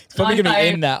it's probably gonna be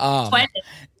in that arm. 20,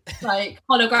 like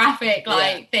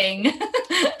holographic thing.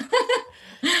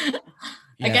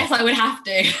 I guess I would have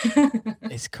to.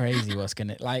 It's crazy what's going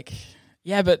to, like,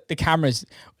 but the cameras,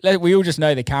 we all just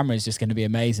know the camera is just going to be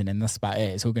amazing, and that's about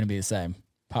it. It's all going to be the same,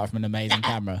 apart from an amazing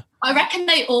camera. I reckon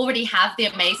they already have the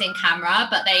amazing camera,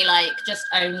 but they, like, just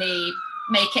only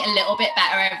make it a little bit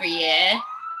better every year.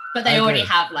 But they already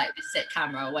have, like, the sick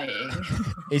camera waiting.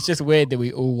 It's just weird that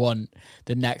we all want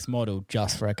the next model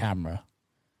just for a camera.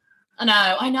 I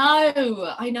know.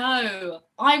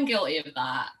 I'm guilty of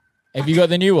that. Have you got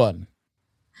the new one?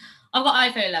 I've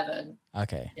got iPhone 11.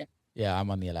 Okay. Yeah,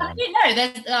 I'm on the 11. No,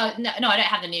 there's no, I don't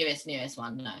have the newest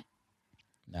one.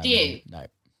 No. Do you? No.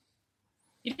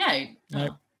 You don't? No.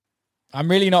 Oh.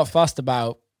 I'm really not fussed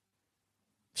about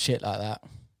shit like that.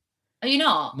 Are you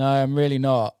not? No, I'm really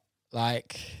not.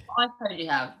 Like, what iPhone do you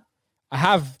have? I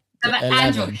have the 11.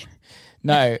 Android.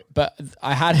 No, but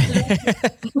I had.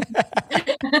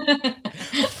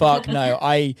 Fuck no!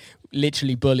 I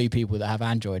literally bully people that have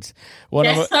Androids. So do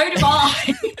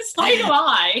I. So do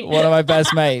I. One of my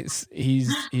best mates,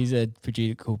 he's a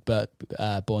producer called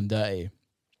Born Dirty,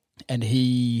 and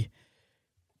he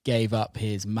gave up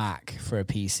his Mac for a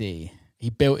PC. He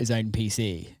built his own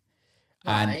PC,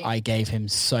 and Right. I gave him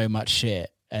so much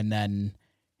shit, and then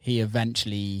he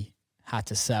eventually had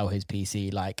to sell his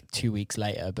PC like 2 weeks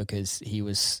later because he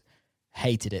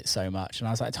hated it so much. And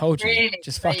I was like, I told you, Really?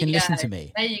 just There fucking you listen go. to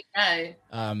me. There you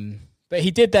go. But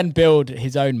he did then build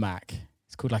his own Mac.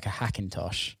 It's called like a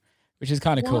Hackintosh, which is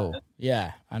kind of What? cool.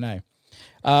 Yeah, I know.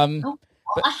 Oh,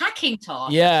 but- a hacking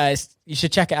tosh. Yeah, you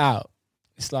should check it out.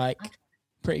 It's like Okay.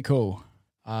 pretty cool.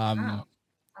 Wow.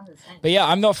 Sounds insane. But yeah,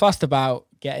 I'm not fussed about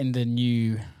getting the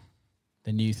new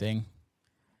thing.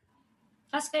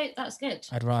 That's good. That's good.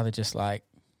 I'd rather just like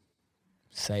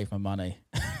save my money.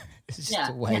 It's just Yeah.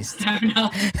 a waste. Yeah, fair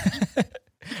enough.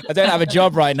 I don't have a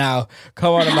job right now.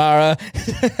 Come on, Ammara.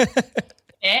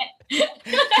 Yeah.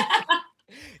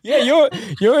 Yeah,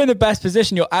 you're in the best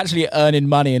position. You're actually earning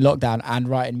money in lockdown and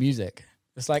writing music.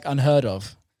 It's like unheard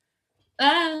of.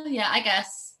 Yeah, I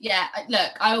guess. Yeah.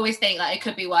 Look, I always think like it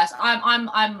could be worse. I'm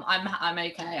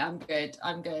okay. I'm good.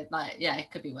 Like, yeah,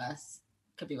 it could be worse.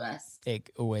 Could be worse. It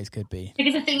always could be.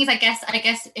 Because the thing is, I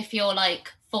guess if you're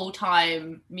like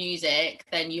full-time music,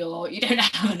 then you don't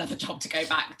have another job to go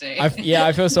back to. I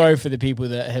feel sorry for the people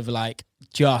that have like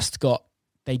just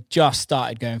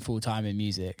started going full-time in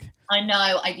music. I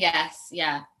know. Yes.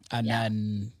 Yeah.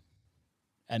 And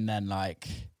then like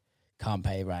can't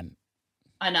pay rent.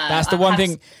 I know. That's the one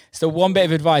thing. It's the one bit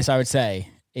of advice I would say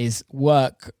is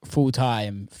work full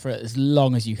time for as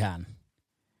long as you can.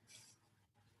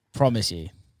 Promise you,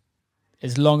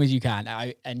 as long as you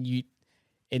can.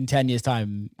 In 10 years'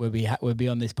 time, we'll be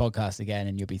on this podcast again,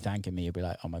 and you'll be thanking me. You'll be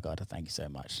like, "Oh my god, thank you so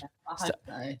much." I hope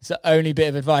so. It's the only bit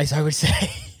of advice I would say.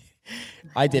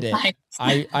 I did it. Thanks.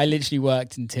 I literally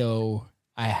worked until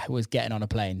I was getting on a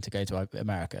plane to go to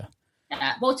America.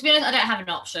 Yeah. Well, to be honest, I don't have an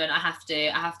option. I have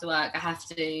to work. I have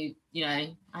to do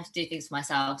things for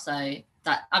myself. So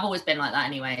that I've always been like that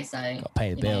anyway. So Got to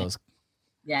pay the bills.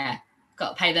 Yeah.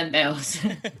 Got to pay them bills.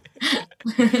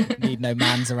 Need no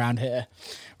mans around here.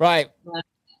 Right. Yeah.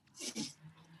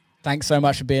 Thanks so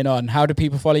much for being on. How do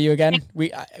people follow you again?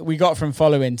 We got from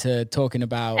following to talking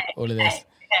about all of this. Okay.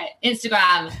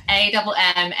 Instagram,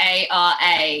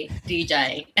 AMMARA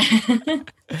DJ.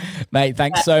 Mate,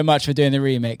 thanks so much for doing the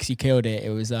remix. You killed it. It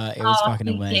was fucking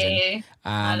thank amazing. you.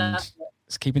 And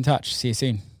let's keep in touch. See you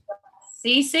soon.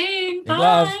 See you soon. Big Bye.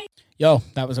 love. Yo,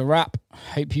 that was a wrap.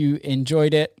 Hope you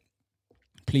enjoyed it.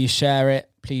 Please share it.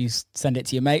 Please send it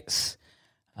to your mates.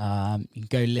 You can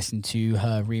go listen to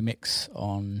her remix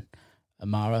on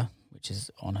Ammara, which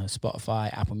is on her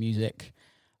Spotify, Apple Music.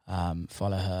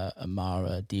 Follow her,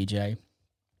 Ammara DJ.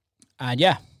 And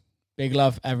yeah, big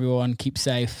love, everyone. Keep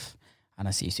safe, and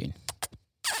I'll see you soon.